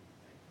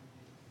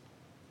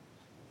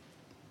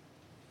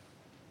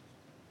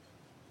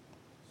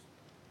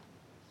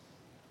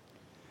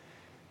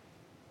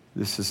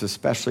 This is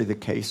especially the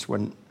case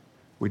when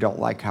we don't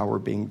like how we're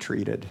being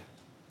treated.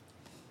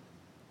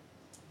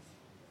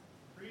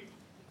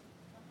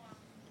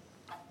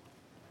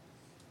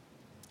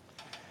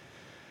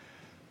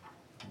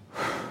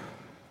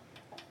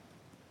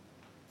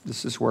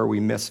 This is where we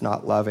miss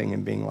not loving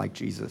and being like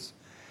Jesus.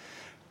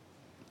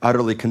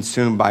 Utterly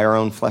consumed by our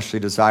own fleshly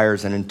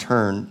desires and in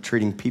turn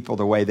treating people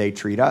the way they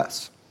treat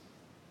us,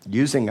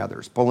 using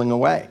others, pulling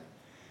away,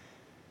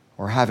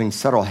 or having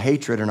subtle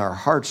hatred in our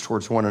hearts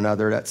towards one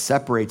another that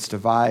separates,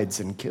 divides,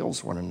 and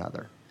kills one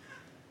another.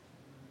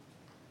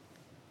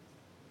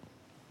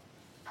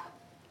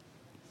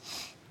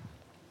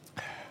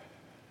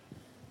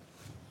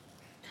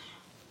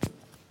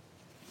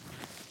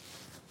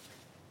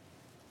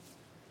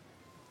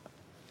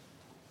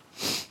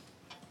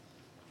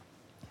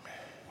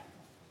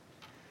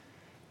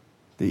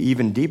 The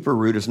even deeper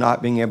root is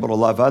not being able to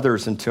love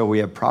others until we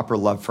have proper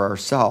love for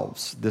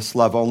ourselves. This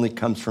love only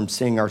comes from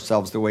seeing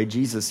ourselves the way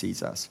Jesus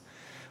sees us,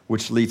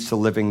 which leads to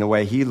living the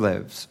way he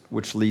lives,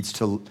 which leads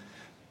to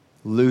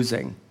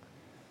losing.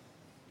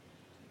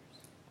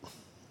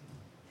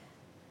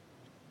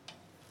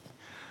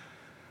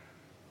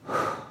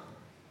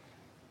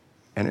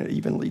 And it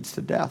even leads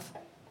to death.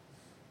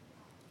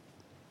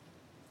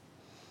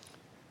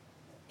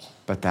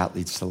 But that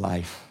leads to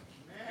life.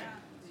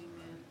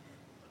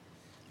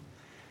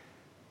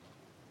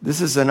 This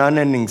is an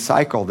unending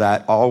cycle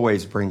that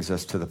always brings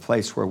us to the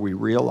place where we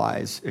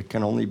realize it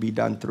can only be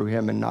done through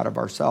him and not of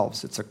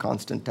ourselves. It's a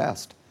constant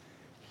test.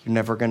 You're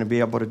never going to be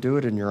able to do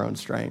it in your own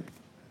strength.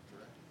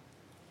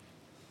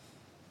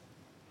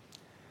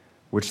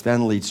 Which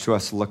then leads to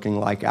us looking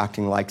like,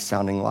 acting like,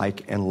 sounding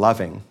like, and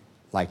loving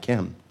like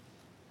him.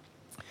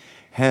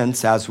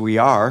 Hence, as we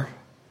are,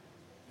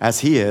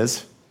 as he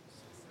is,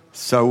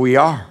 so we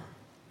are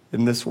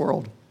in this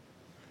world.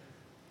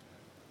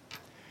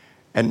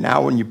 And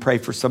now when you pray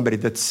for somebody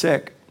that's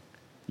sick,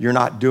 you're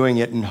not doing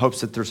it in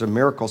hopes that there's a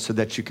miracle so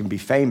that you can be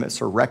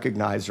famous or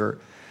recognized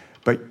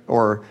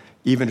or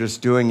even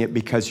just doing it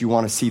because you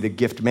want to see the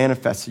gift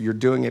manifested. You're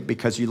doing it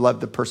because you love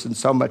the person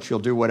so much you'll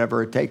do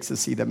whatever it takes to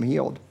see them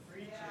healed.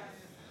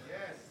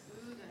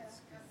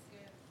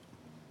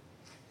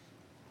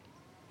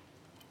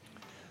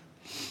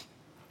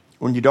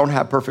 When you don't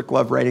have perfect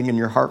love rating in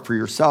your heart for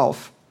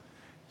yourself,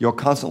 you'll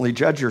constantly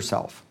judge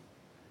yourself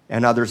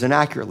and others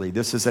inaccurately.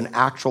 This is an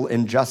actual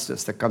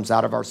injustice that comes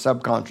out of our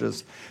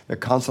subconscious that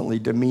constantly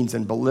demeans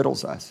and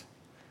belittles us.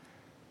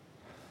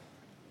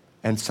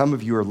 And some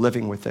of you are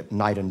living with it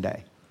night and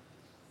day.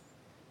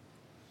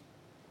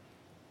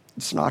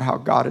 It's not how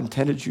God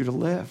intended you to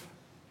live.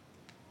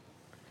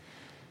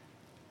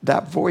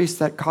 That voice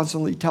that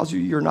constantly tells you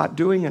you're not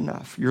doing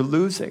enough, you're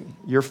losing,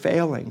 you're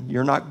failing,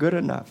 you're not good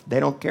enough, they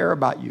don't care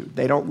about you,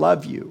 they don't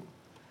love you.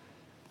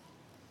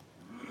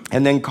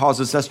 And then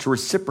causes us to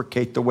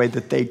reciprocate the way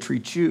that they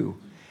treat you.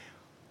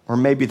 Or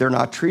maybe they're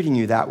not treating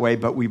you that way,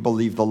 but we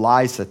believe the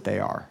lies that they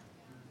are.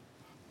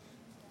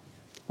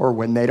 Or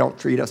when they don't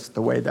treat us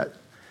the way that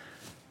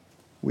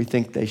we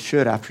think they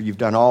should after you've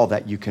done all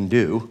that you can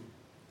do,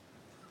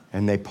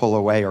 and they pull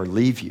away or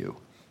leave you.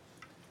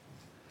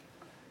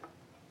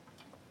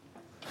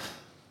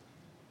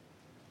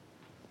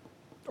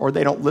 Or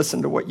they don't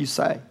listen to what you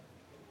say.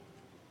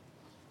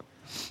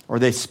 Or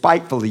they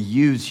spitefully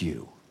use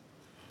you.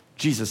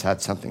 Jesus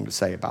had something to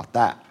say about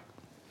that.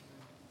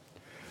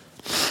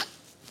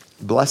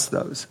 Bless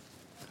those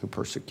who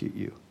persecute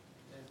you.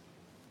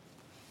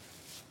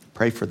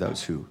 Pray for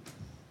those who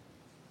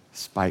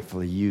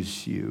spitefully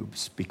use you,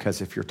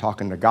 because if you're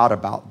talking to God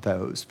about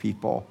those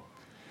people,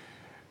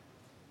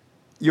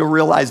 you'll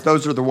realize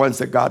those are the ones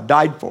that God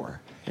died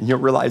for, and you'll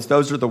realize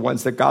those are the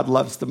ones that God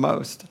loves the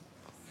most.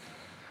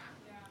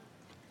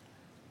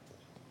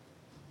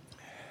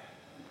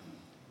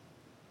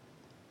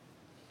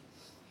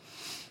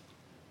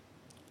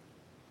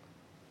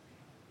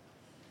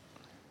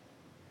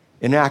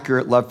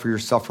 Inaccurate love for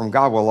yourself from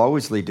God will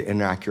always lead to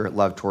inaccurate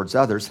love towards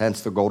others.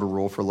 Hence, the golden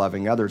rule for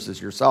loving others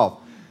is yourself.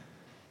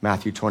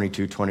 Matthew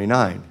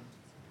 22:29.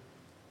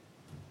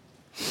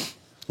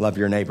 Love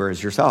your neighbor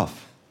as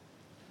yourself.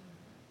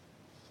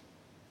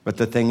 But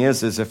the thing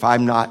is if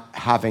I'm not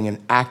having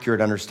an accurate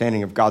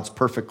understanding of God's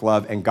perfect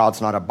love and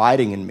God's not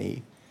abiding in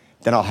me,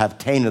 then I'll have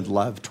tainted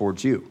love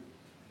towards you.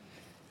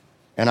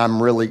 And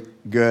I'm really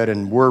good,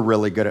 and we're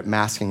really good at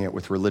masking it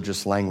with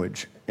religious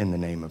language in the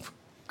name of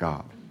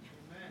God.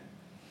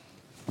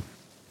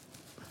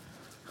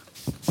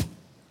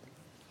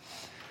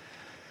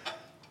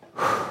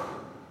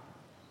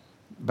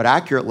 But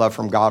accurate love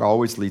from God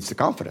always leads to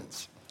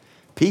confidence,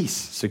 peace,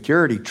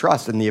 security,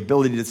 trust, and the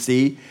ability to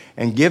see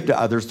and give to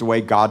others the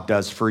way God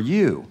does for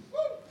you.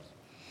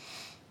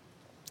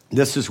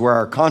 This is where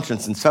our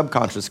conscience and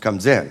subconscious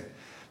comes in.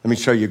 Let me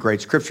show you a great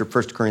scripture,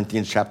 1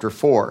 Corinthians chapter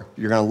 4.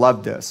 You're going to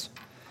love this.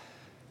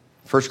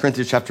 1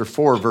 Corinthians chapter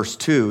 4, verse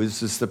 2,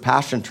 this is the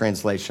Passion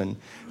Translation.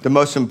 The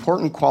most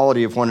important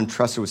quality of one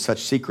entrusted with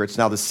such secrets.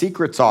 Now the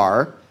secrets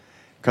are,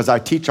 because I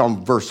teach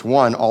on verse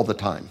 1 all the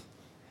time,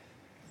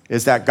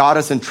 is that God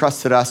has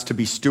entrusted us to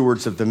be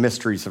stewards of the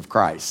mysteries of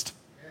Christ.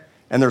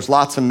 And there's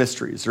lots of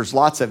mysteries. There's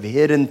lots of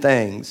hidden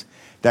things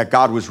that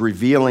God was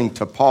revealing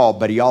to Paul,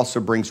 but he also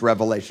brings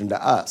revelation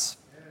to us.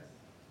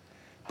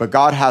 But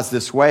God has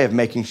this way of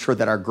making sure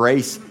that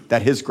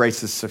that his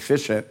grace is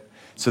sufficient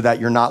so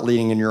that you're not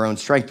leading in your own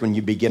strength when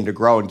you begin to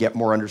grow and get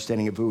more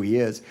understanding of who he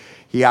is.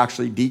 He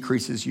actually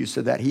decreases you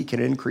so that he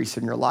can increase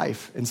in your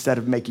life instead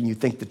of making you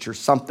think that you're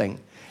something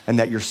and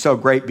that you're so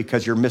great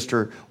because you're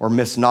Mr. or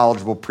Miss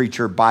Knowledgeable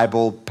Preacher,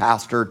 Bible,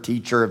 Pastor,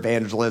 Teacher,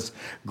 Evangelist,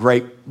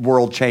 great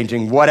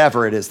world-changing,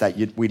 whatever it is that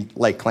we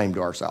lay claim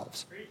to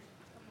ourselves.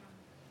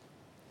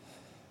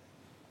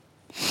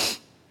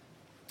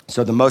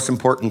 So the most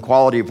important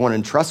quality of one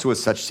entrusted with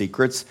such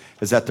secrets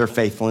is that they're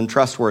faithful and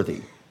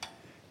trustworthy.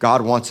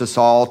 God wants us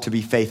all to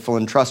be faithful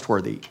and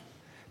trustworthy.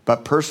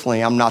 But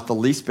personally, I'm not the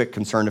least bit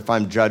concerned if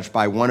I'm judged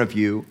by one of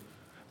you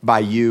by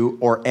you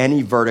or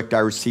any verdict I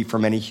receive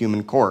from any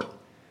human court.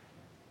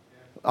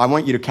 I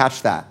want you to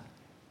catch that.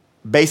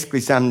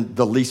 Basically, I'm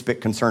the least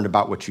bit concerned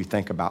about what you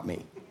think about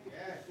me.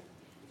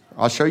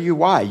 I'll show you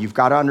why. You've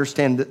got to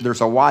understand that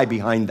there's a why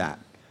behind that.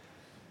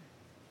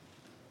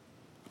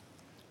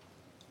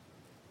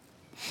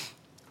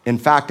 In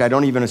fact, I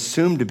don't even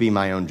assume to be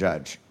my own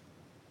judge.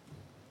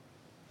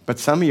 But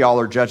some of y'all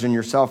are judging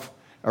yourself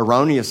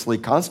erroneously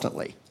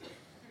constantly.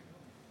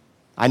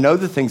 I know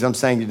the things I'm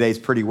saying today is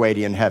pretty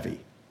weighty and heavy.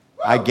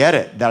 I get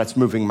it that it's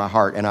moving my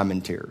heart and I'm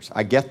in tears.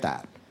 I get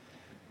that.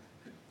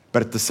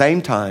 But at the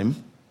same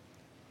time,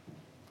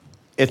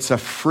 it's a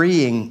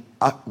freeing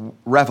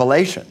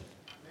revelation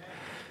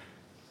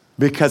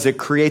because it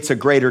creates a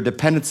greater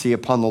dependency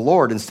upon the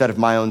Lord instead of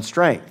my own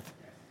strength.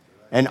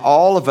 And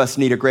all of us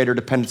need a greater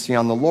dependency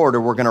on the Lord,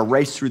 or we're going to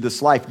race through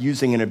this life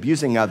using and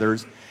abusing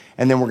others,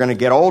 and then we're going to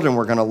get old and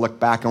we're going to look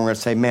back and we're going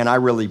to say, man, I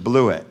really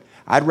blew it.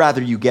 I'd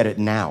rather you get it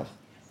now.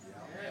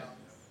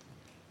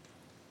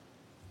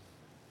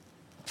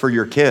 For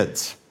your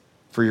kids,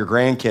 for your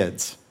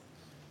grandkids.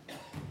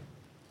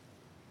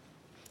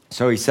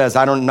 So he says,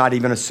 I'm not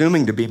even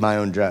assuming to be my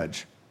own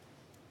judge.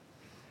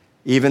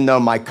 Even though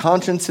my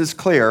conscience is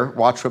clear,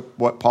 watch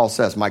what Paul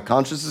says, my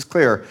conscience is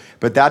clear,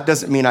 but that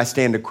doesn't mean I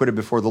stand acquitted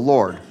before the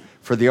Lord,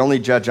 for the only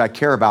judge I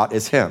care about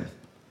is him.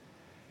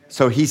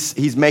 So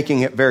he's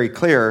making it very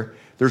clear,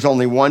 there's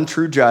only one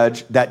true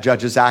judge that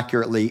judges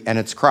accurately, and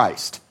it's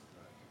Christ.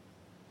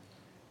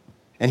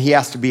 And he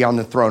has to be on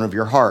the throne of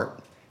your heart.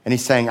 And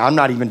he's saying, I'm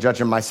not even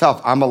judging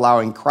myself. I'm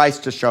allowing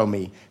Christ to show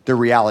me the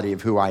reality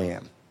of who I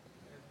am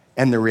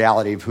and the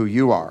reality of who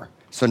you are.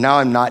 So now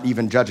I'm not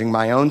even judging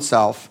my own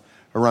self,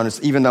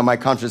 even though my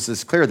conscience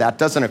is clear. That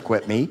doesn't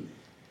acquit me.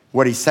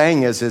 What he's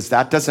saying is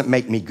that doesn't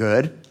make me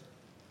good,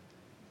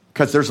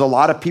 because there's a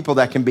lot of people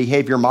that can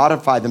behavior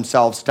modify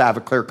themselves to have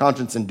a clear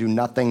conscience and do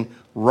nothing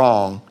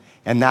wrong,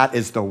 and that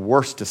is the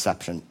worst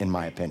deception, in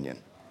my opinion.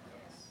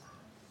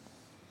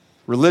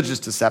 Religious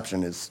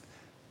deception is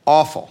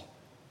awful.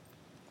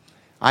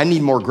 I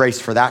need more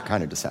grace for that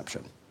kind of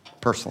deception,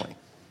 personally.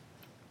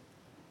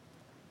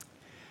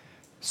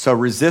 So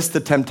resist the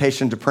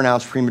temptation to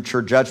pronounce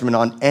premature judgment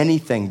on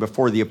anything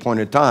before the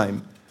appointed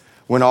time,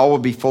 when all will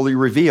be fully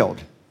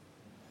revealed.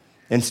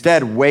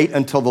 Instead, wait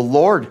until the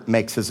Lord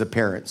makes his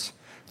appearance,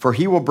 for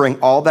he will bring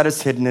all that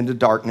is hidden in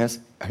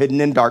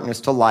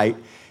darkness to light,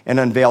 and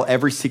unveil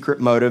every secret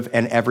motive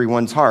and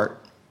everyone's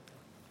heart.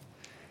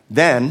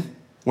 Then,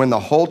 when the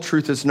whole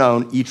truth is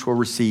known, each will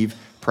receive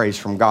praise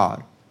from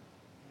God.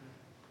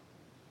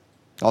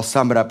 I'll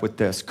sum it up with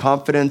this.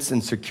 Confidence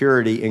and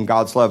security in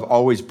God's love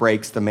always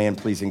breaks the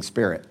man-pleasing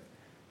spirit.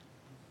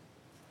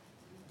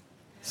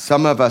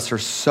 Some of us are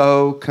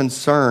so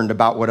concerned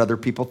about what other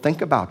people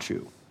think about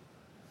you.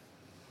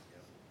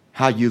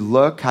 How you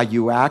look, how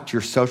you act,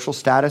 your social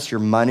status, your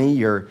money,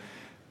 your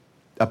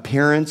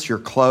appearance, your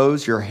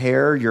clothes, your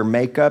hair, your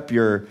makeup,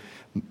 your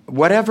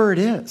whatever it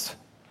is.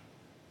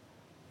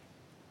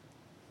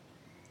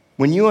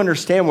 When you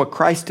understand what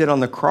Christ did on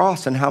the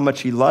cross and how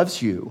much he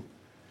loves you,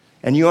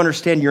 and you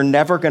understand you're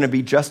never going to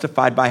be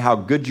justified by how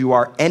good you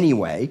are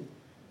anyway,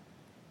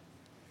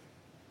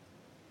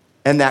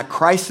 and that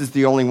Christ is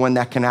the only one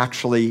that can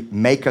actually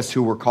make us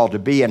who we're called to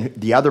be, and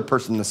the other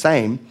person the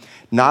same,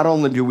 not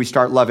only do we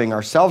start loving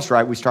ourselves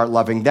right, we start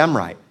loving them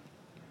right.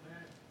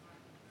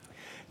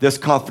 This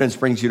confidence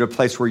brings you to a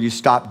place where you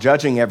stop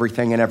judging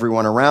everything and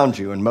everyone around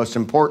you, and most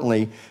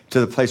importantly, to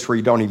the place where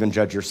you don't even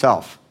judge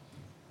yourself.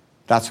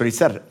 That's what he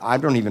said. I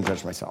don't even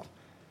judge myself.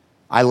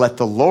 I let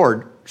the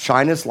Lord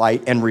shine his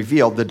light and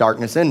reveal the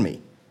darkness in me.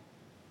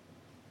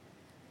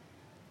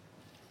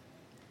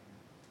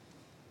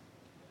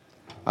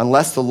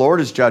 Unless the Lord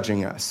is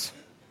judging us,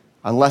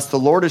 unless the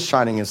Lord is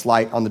shining his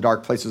light on the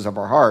dark places of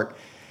our heart,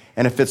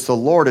 and if it's the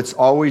Lord, it's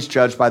always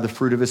judged by the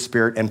fruit of his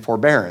spirit and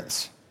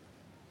forbearance.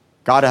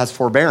 God has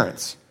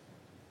forbearance.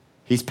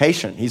 He's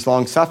patient. He's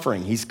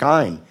long-suffering. He's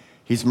kind.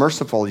 He's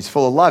merciful. He's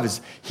full of love.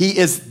 He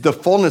is the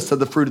fullness of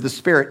the fruit of the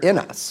Spirit in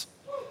us.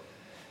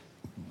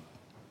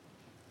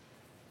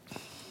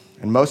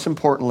 And most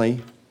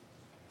importantly,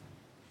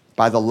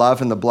 by the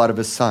love and the blood of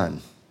his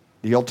Son,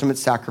 the ultimate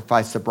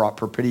sacrifice that brought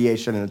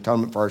propitiation and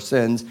atonement for our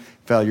sins,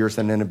 failures,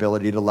 and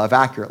inability to love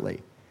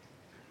accurately.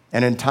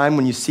 And in time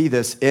when you see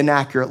this,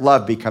 inaccurate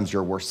love becomes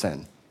your worst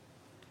sin.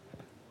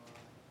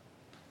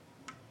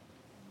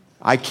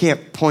 I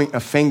can't point a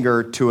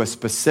finger to a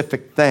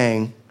specific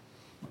thing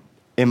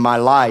in my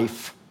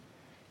life.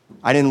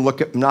 I'm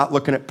not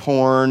looking at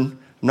porn.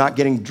 I'm not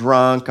getting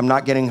drunk. I'm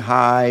not getting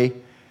high.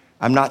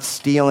 I'm not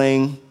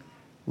stealing,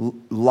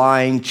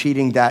 lying,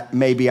 cheating that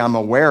maybe I'm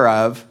aware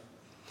of,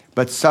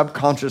 but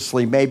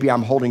subconsciously maybe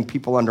I'm holding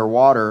people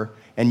underwater,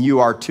 and you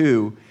are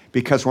too,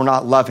 because we're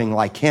not loving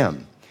like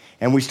him.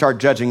 And we start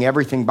judging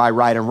everything by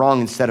right and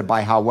wrong instead of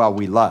by how well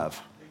we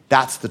love.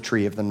 That's the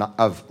tree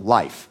of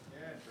life.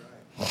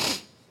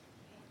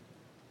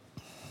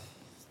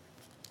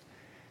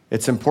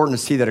 It's important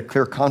to see that a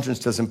clear conscience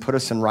doesn't put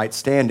us in right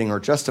standing or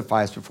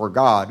justify us before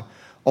God.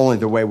 Only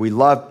the way we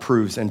love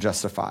proves and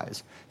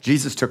justifies.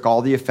 Jesus took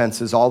all the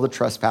offenses, all the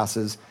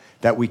trespasses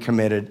that we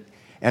committed,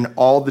 and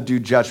all the due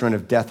judgment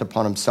of death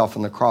upon himself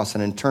on the cross.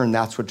 And in turn,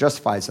 that's what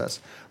justifies us.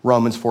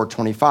 Romans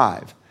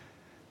 4:25.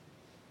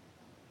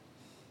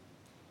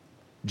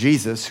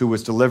 Jesus, who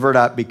was delivered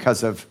up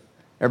because of,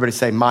 everybody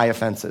say, my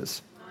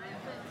offenses.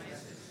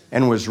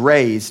 And was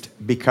raised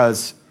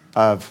because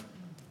of.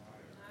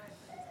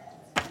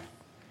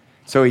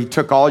 So he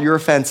took all your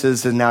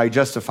offenses and now he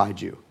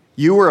justified you.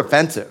 You were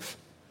offensive.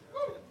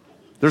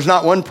 There's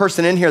not one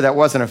person in here that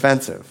wasn't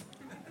offensive.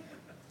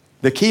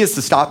 The key is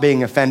to stop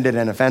being offended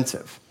and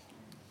offensive.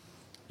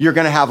 You're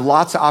going to have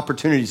lots of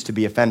opportunities to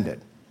be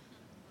offended.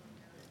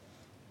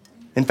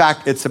 In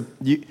fact,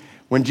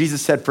 when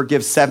Jesus said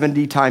forgive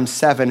 70 times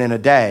 7 in a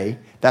day,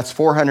 that's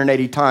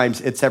 480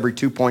 times. It's every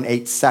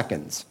 2.8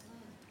 seconds.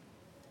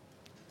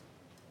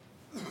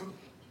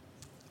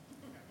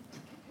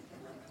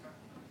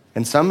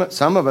 And some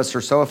of us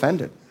are so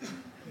offended.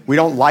 We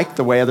don't like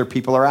the way other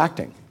people are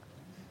acting.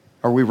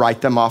 Or we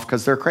write them off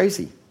because they're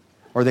crazy.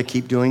 Or they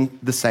keep doing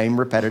the same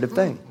repetitive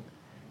thing.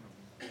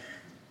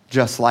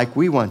 Just like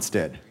we once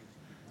did.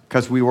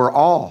 Because we were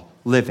all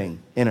living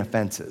in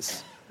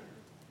offenses.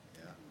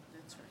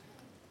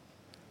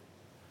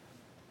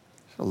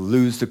 So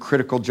lose the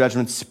critical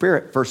judgment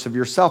spirit first of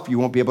yourself. You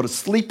won't be able to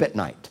sleep at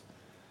night.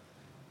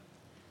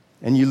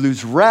 And you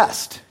lose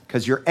rest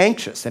because you're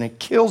anxious and it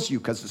kills you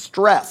because of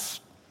stress.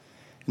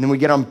 And then we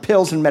get on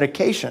pills and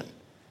medication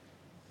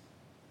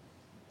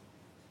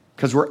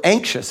because we're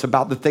anxious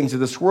about the things of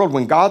this world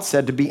when God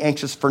said to be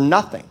anxious for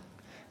nothing,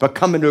 but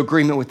come into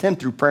agreement with him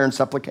through prayer and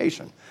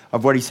supplication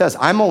of what he says.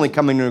 I'm only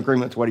coming into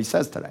agreement with what he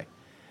says today.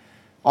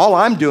 All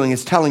I'm doing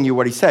is telling you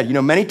what he said. You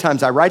know, many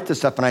times I write this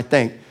stuff and I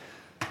think,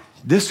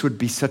 this would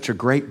be such a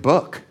great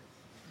book.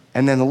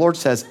 And then the Lord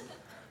says,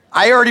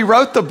 I already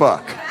wrote the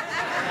book.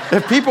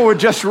 If people would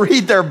just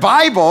read their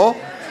Bible,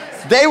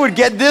 they would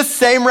get this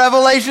same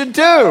revelation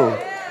too.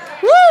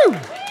 Woo!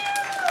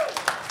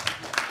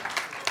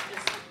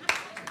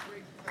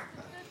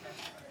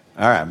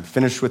 All right, I'm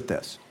finished with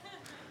this.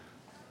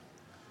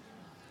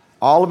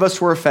 All of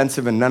us were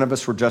offensive and none of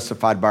us were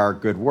justified by our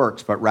good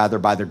works, but rather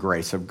by the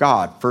grace of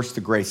God. First,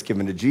 the grace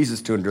given to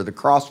Jesus to endure the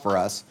cross for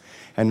us,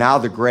 and now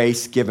the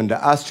grace given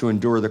to us to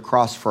endure the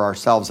cross for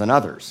ourselves and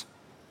others.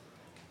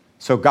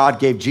 So God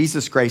gave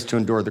Jesus grace to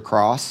endure the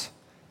cross.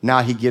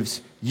 Now he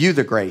gives you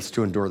the grace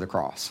to endure the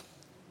cross.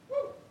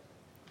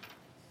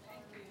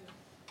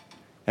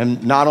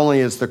 And not only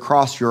is the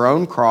cross your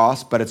own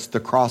cross, but it's the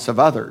cross of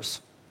others.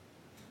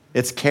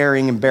 It's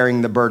carrying and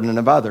bearing the burden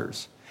of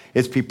others.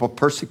 It's people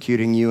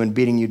persecuting you and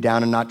beating you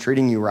down and not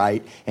treating you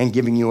right and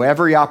giving you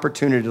every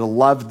opportunity to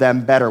love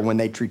them better when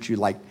they treat you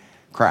like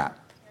crap.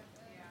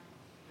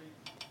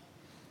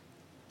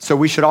 So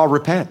we should all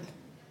repent.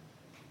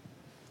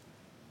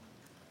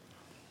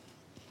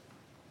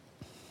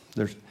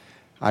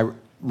 I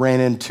ran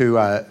into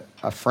a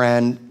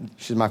friend,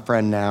 she's my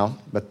friend now,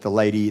 but the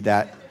lady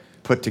that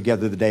put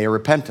together the Day of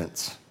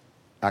Repentance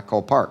at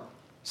Cole Park.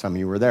 Some of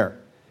you were there.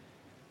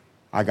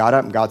 I got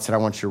up and God said, I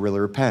want you to really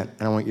repent.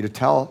 And I want you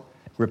to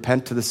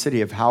repent to the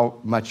city of how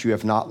much you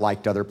have not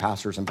liked other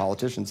pastors and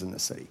politicians in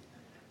this city.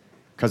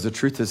 Because the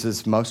truth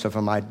is most of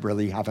them I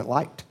really haven't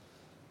liked.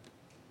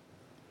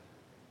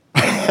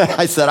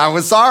 I said, I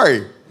was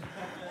sorry.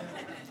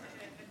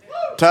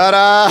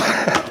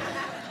 Ta-da!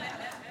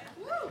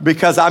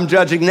 Because I'm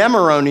judging them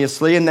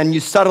erroneously, and then you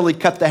subtly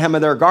cut the hem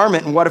of their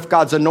garment, and what if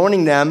God's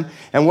anointing them,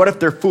 and what if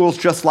they're fools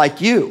just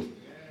like you?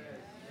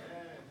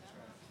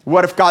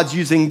 What if God's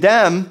using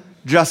them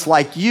just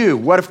like you?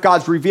 What if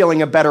God's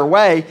revealing a better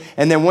way,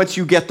 and then once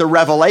you get the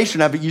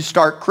revelation of it, you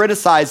start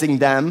criticizing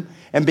them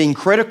and being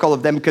critical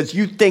of them because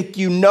you think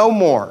you know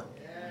more.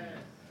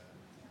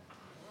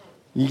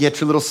 You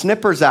get your little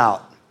snippers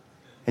out,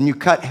 and you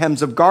cut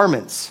hems of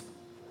garments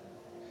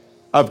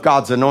of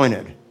God's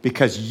anointed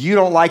because you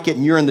don't like it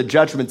and you're in the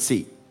judgment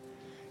seat.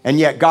 And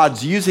yet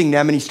God's using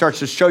them and he starts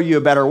to show you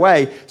a better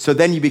way. So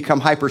then you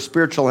become hyper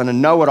spiritual and a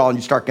know-it-all and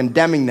you start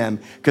condemning them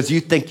because you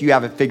think you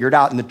have it figured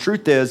out. And the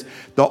truth is,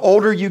 the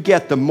older you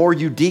get, the more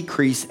you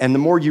decrease and the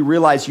more you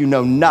realize you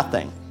know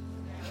nothing.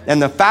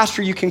 And the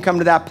faster you can come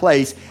to that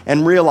place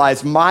and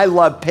realize my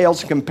love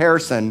pales in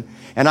comparison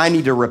and I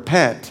need to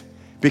repent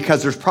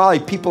because there's probably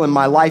people in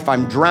my life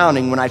I'm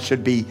drowning when I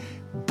should be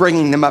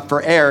bringing them up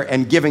for air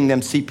and giving them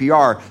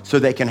CPR so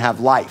they can have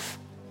life.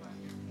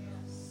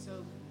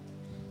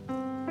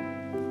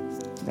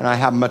 And I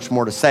have much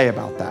more to say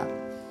about that.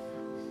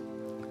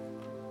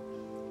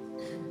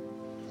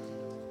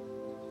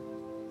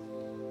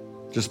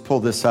 Just pull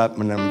this up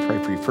and I'm going to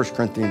pray for you. 1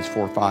 Corinthians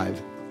 4:5.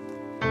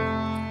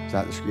 Is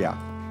that this? Yeah.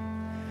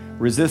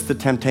 Resist the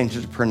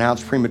temptation to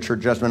pronounce premature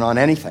judgment on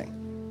anything.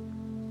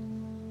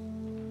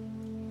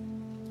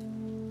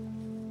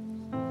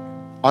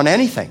 On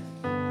anything.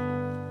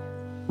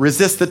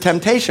 Resist the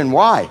temptation.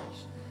 Why?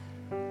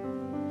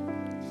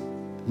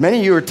 Many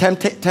of you are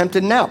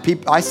tempted now.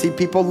 I see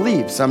people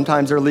leave.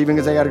 Sometimes they're leaving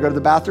because they got to go to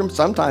the bathroom.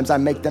 Sometimes I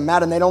make them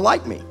mad and they don't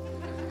like me.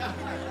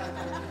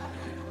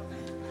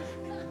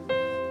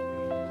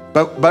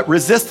 But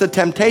resist the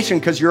temptation,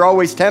 because you're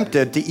always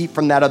tempted to eat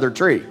from that other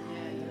tree.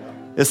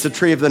 It's the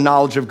tree of the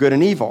knowledge of good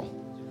and evil.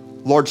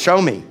 Lord,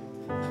 show me.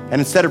 And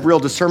instead of real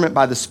discernment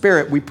by the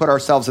Spirit, we put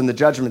ourselves in the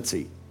judgment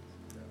seat.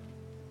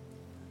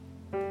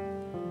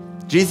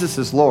 Jesus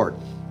is Lord.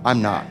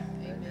 I'm not.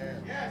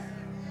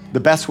 The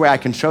best way I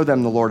can show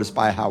them the Lord is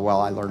by how well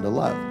I learn to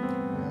love.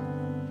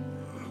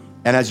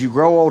 And as you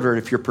grow older,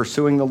 if you're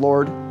pursuing the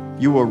Lord,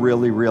 you will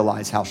really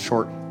realize how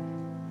short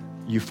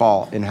you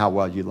fall in how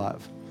well you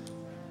love.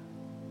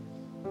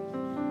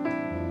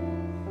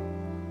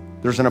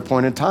 There's an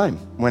appointed time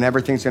when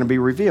everything's going to be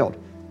revealed.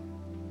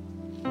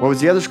 What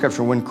was the other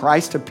scripture? When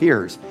Christ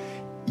appears.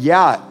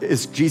 Yeah,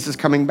 is Jesus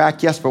coming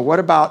back? Yes, but what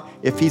about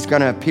if he's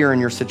going to appear in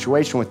your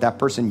situation with that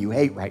person you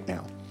hate right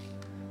now?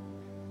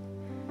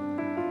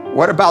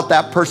 What about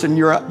that person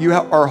you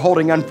are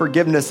holding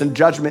unforgiveness and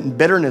judgment and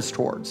bitterness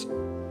towards?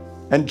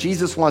 And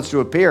Jesus wants to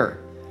appear.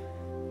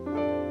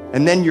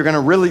 And then you're going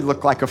to really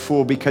look like a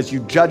fool because you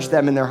judge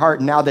them in their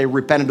heart, and now they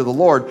repented to the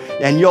Lord,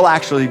 and you'll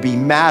actually be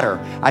madder.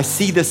 I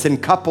see this in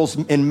couples,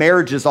 in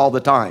marriages all the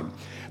time.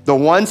 The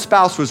one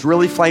spouse was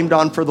really flamed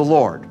on for the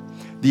Lord.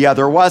 The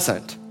other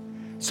wasn't.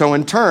 So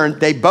in turn,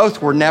 they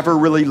both were never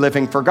really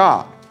living for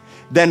God.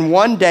 Then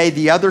one day,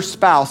 the other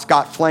spouse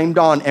got flamed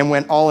on and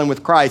went all in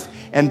with Christ,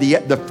 and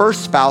the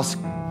first spouse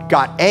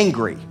got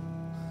angry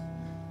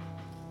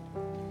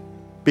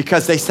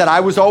because they said, I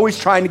was always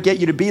trying to get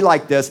you to be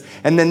like this.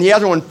 And then the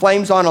other one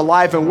flames on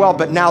alive and well,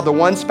 but now the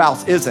one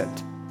spouse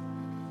isn't.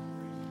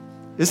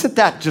 Isn't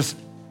that just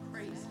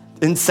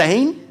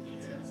insane?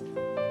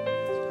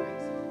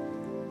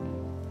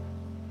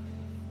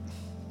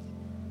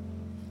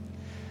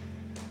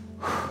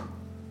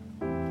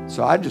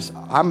 So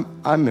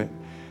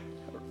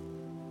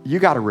you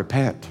got to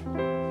repent.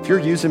 If you're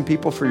using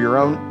people for your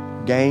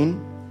own gain,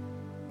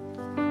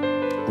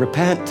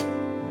 repent.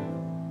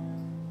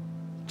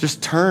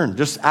 Just turn,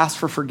 just ask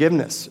for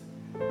forgiveness.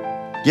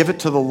 Give it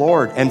to the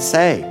Lord and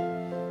say,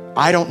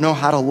 I don't know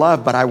how to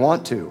love, but I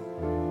want to.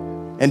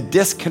 And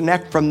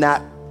disconnect from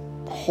that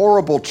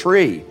horrible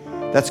tree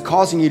that's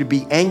causing you to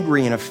be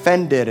angry and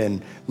offended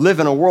and live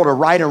in a world of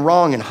right and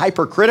wrong and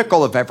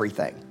hypercritical of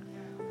everything.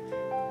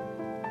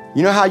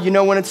 You know how you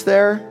know when it's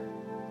there?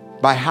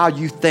 By how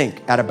you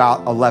think at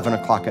about 11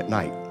 o'clock at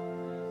night.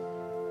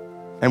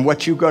 And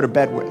what you go to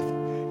bed with.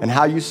 And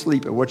how you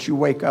sleep and what you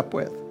wake up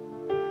with.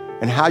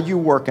 And how you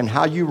work and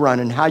how you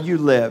run and how you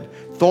live.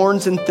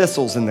 Thorns and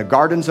thistles in the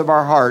gardens of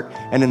our heart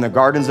and in the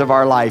gardens of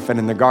our life and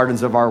in the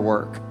gardens of our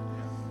work.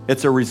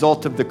 It's a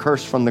result of the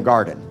curse from the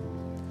garden.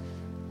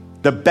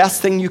 The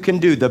best thing you can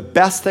do, the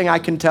best thing I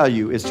can tell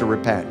you is to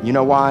repent. You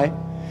know why?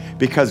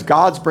 Because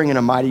God's bringing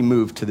a mighty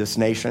move to this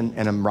nation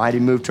and a mighty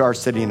move to our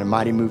city and a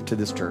mighty move to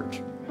this church.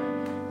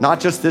 Not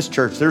just this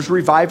church. There's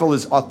revival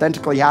is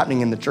authentically happening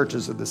in the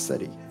churches of this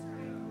city.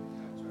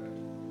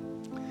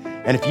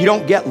 And if you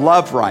don't get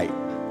love right,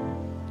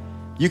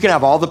 you can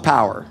have all the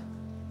power.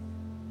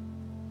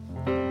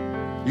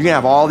 You can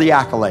have all the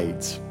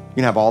accolades. You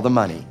can have all the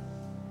money.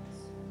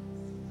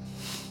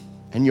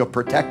 And you'll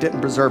protect it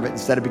and preserve it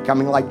instead of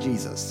becoming like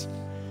Jesus,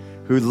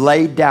 who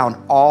laid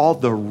down all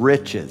the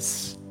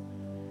riches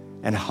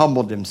and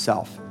humbled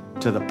himself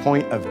to the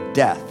point of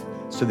death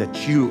so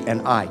that you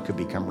and I could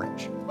become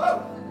rich.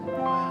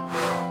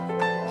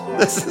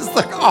 This is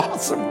the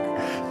awesome.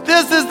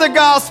 This is the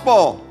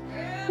gospel.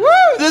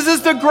 Woo! This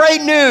is the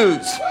great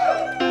news.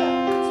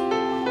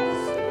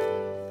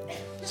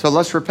 So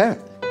let's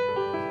repent.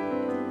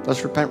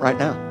 Let's repent right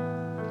now.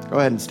 Go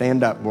ahead and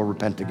stand up. We'll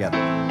repent together.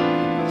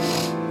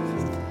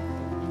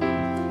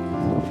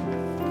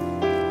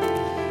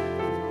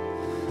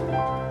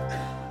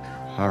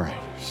 All right.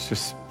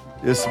 This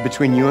is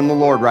between you and the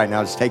Lord right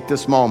now. Just take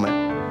this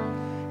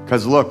moment.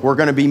 Because look, we're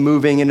going to be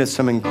moving into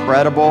some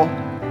incredible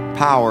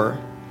power.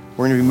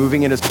 We're going to be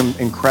moving into some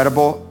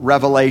incredible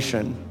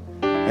revelation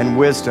and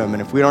wisdom.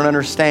 And if we don't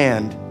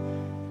understand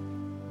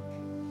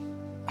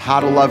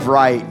how to love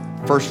right,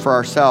 first for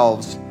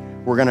ourselves,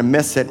 we're going to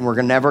miss it, and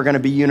we're never going to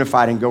be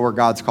unified and go where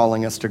God's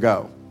calling us to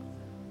go.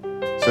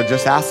 So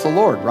just ask the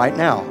Lord right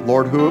now,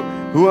 Lord,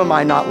 who am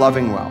I not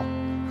loving well?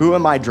 Who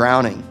am I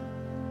drowning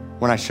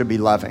when I should be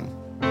loving?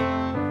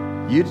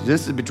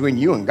 This is between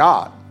you and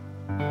God.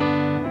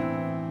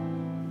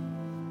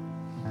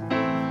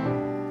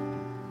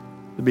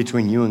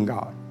 Between you and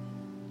God.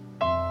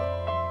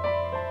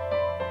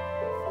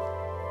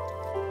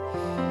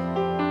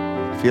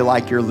 Feel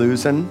like you're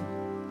losing?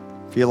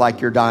 Feel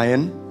like you're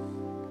dying?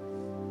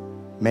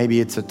 Maybe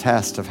it's a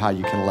test of how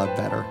you can love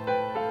better.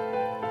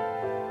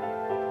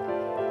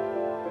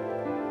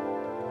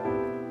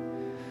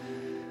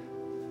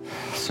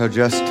 So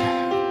just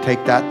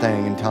take that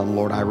thing and tell him,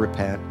 Lord, I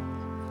repent.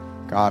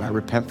 God, I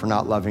repent for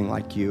not loving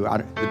like you.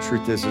 The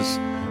truth is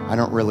I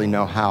don't really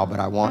know how, but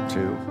I want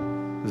to.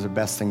 Is the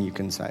best thing you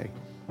can say.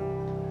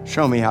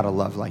 Show me how to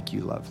love like you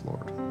love,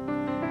 Lord.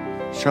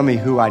 Show me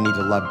who I need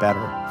to love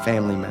better.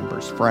 Family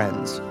members,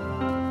 friends,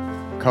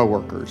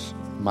 coworkers,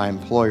 my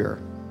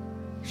employer.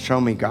 Show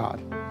me,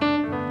 God,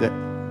 that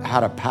how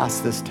to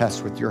pass this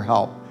test with your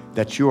help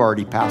that you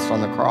already passed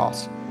on the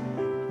cross.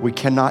 We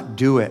cannot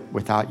do it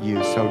without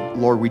you. So,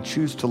 Lord, we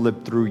choose to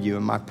live through you.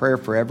 And my prayer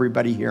for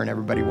everybody here and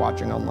everybody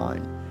watching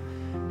online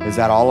is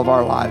that all of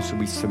our lives will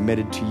be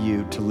submitted to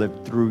you, to live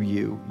through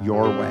you,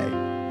 your way,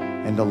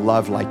 and to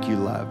love like you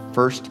love.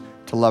 First,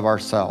 to love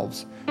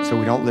ourselves so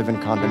we don't live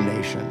in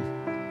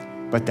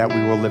condemnation, but that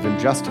we will live in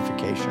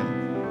justification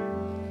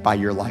by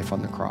your life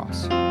on the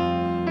cross.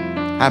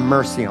 Have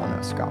mercy on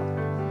us, God.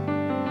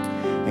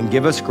 And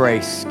give us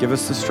grace, give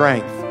us the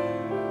strength,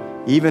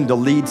 even to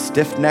lead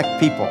stiff-necked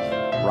people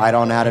right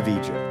on out of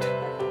Egypt.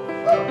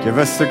 Give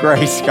us the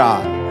grace,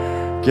 God.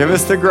 Give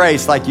us the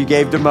grace like you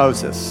gave to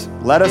Moses.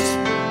 Let us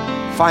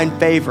find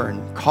favor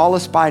and call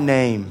us by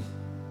name.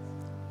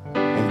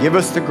 And give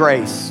us the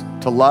grace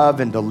to love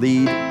and to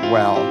lead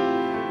well.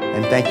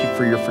 And thank you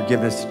for your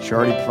forgiveness that you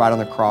already provided on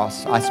the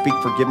cross. I speak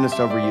forgiveness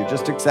over you.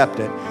 Just accept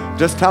it.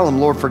 Just tell him,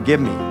 Lord, forgive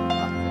me.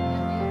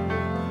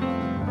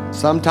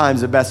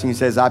 Sometimes the best thing you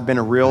say is, I've been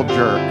a real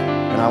jerk,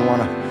 and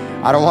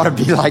I don't want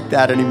to be like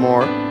that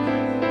anymore.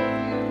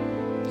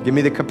 Give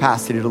me the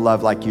capacity to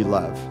love like you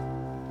love.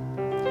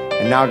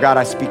 And now, God,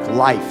 I speak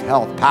life,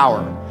 health,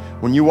 power.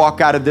 When you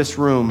walk out of this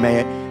room,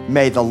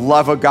 may the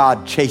love of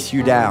God chase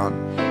you down.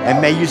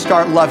 And may you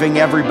start loving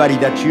everybody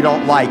that you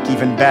don't like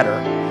even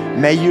better.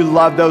 May you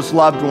love those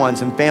loved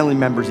ones and family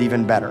members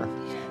even better.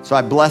 So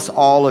I bless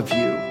all of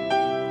you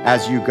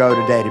as you go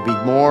today to be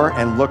more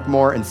and look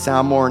more and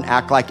sound more and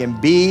act like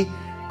and be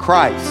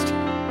Christ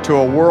to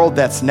a world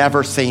that's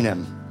never seen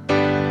him.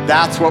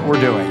 That's what we're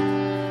doing.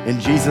 In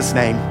Jesus'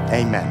 name,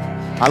 amen.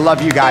 I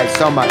love you guys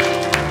so much.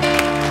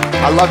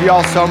 I love you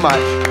all so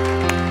much.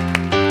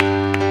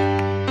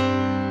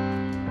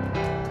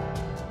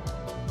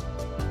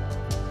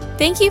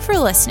 Thank you for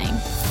listening.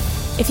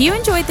 If you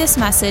enjoyed this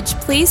message,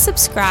 please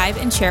subscribe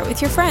and share it with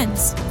your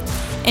friends.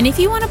 And if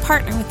you want to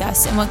partner with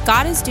us in what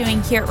God is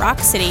doing here at Rock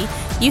City,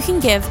 you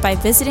can give by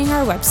visiting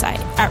our website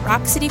at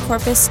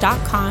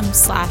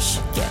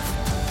rockcitycorpus.com/give.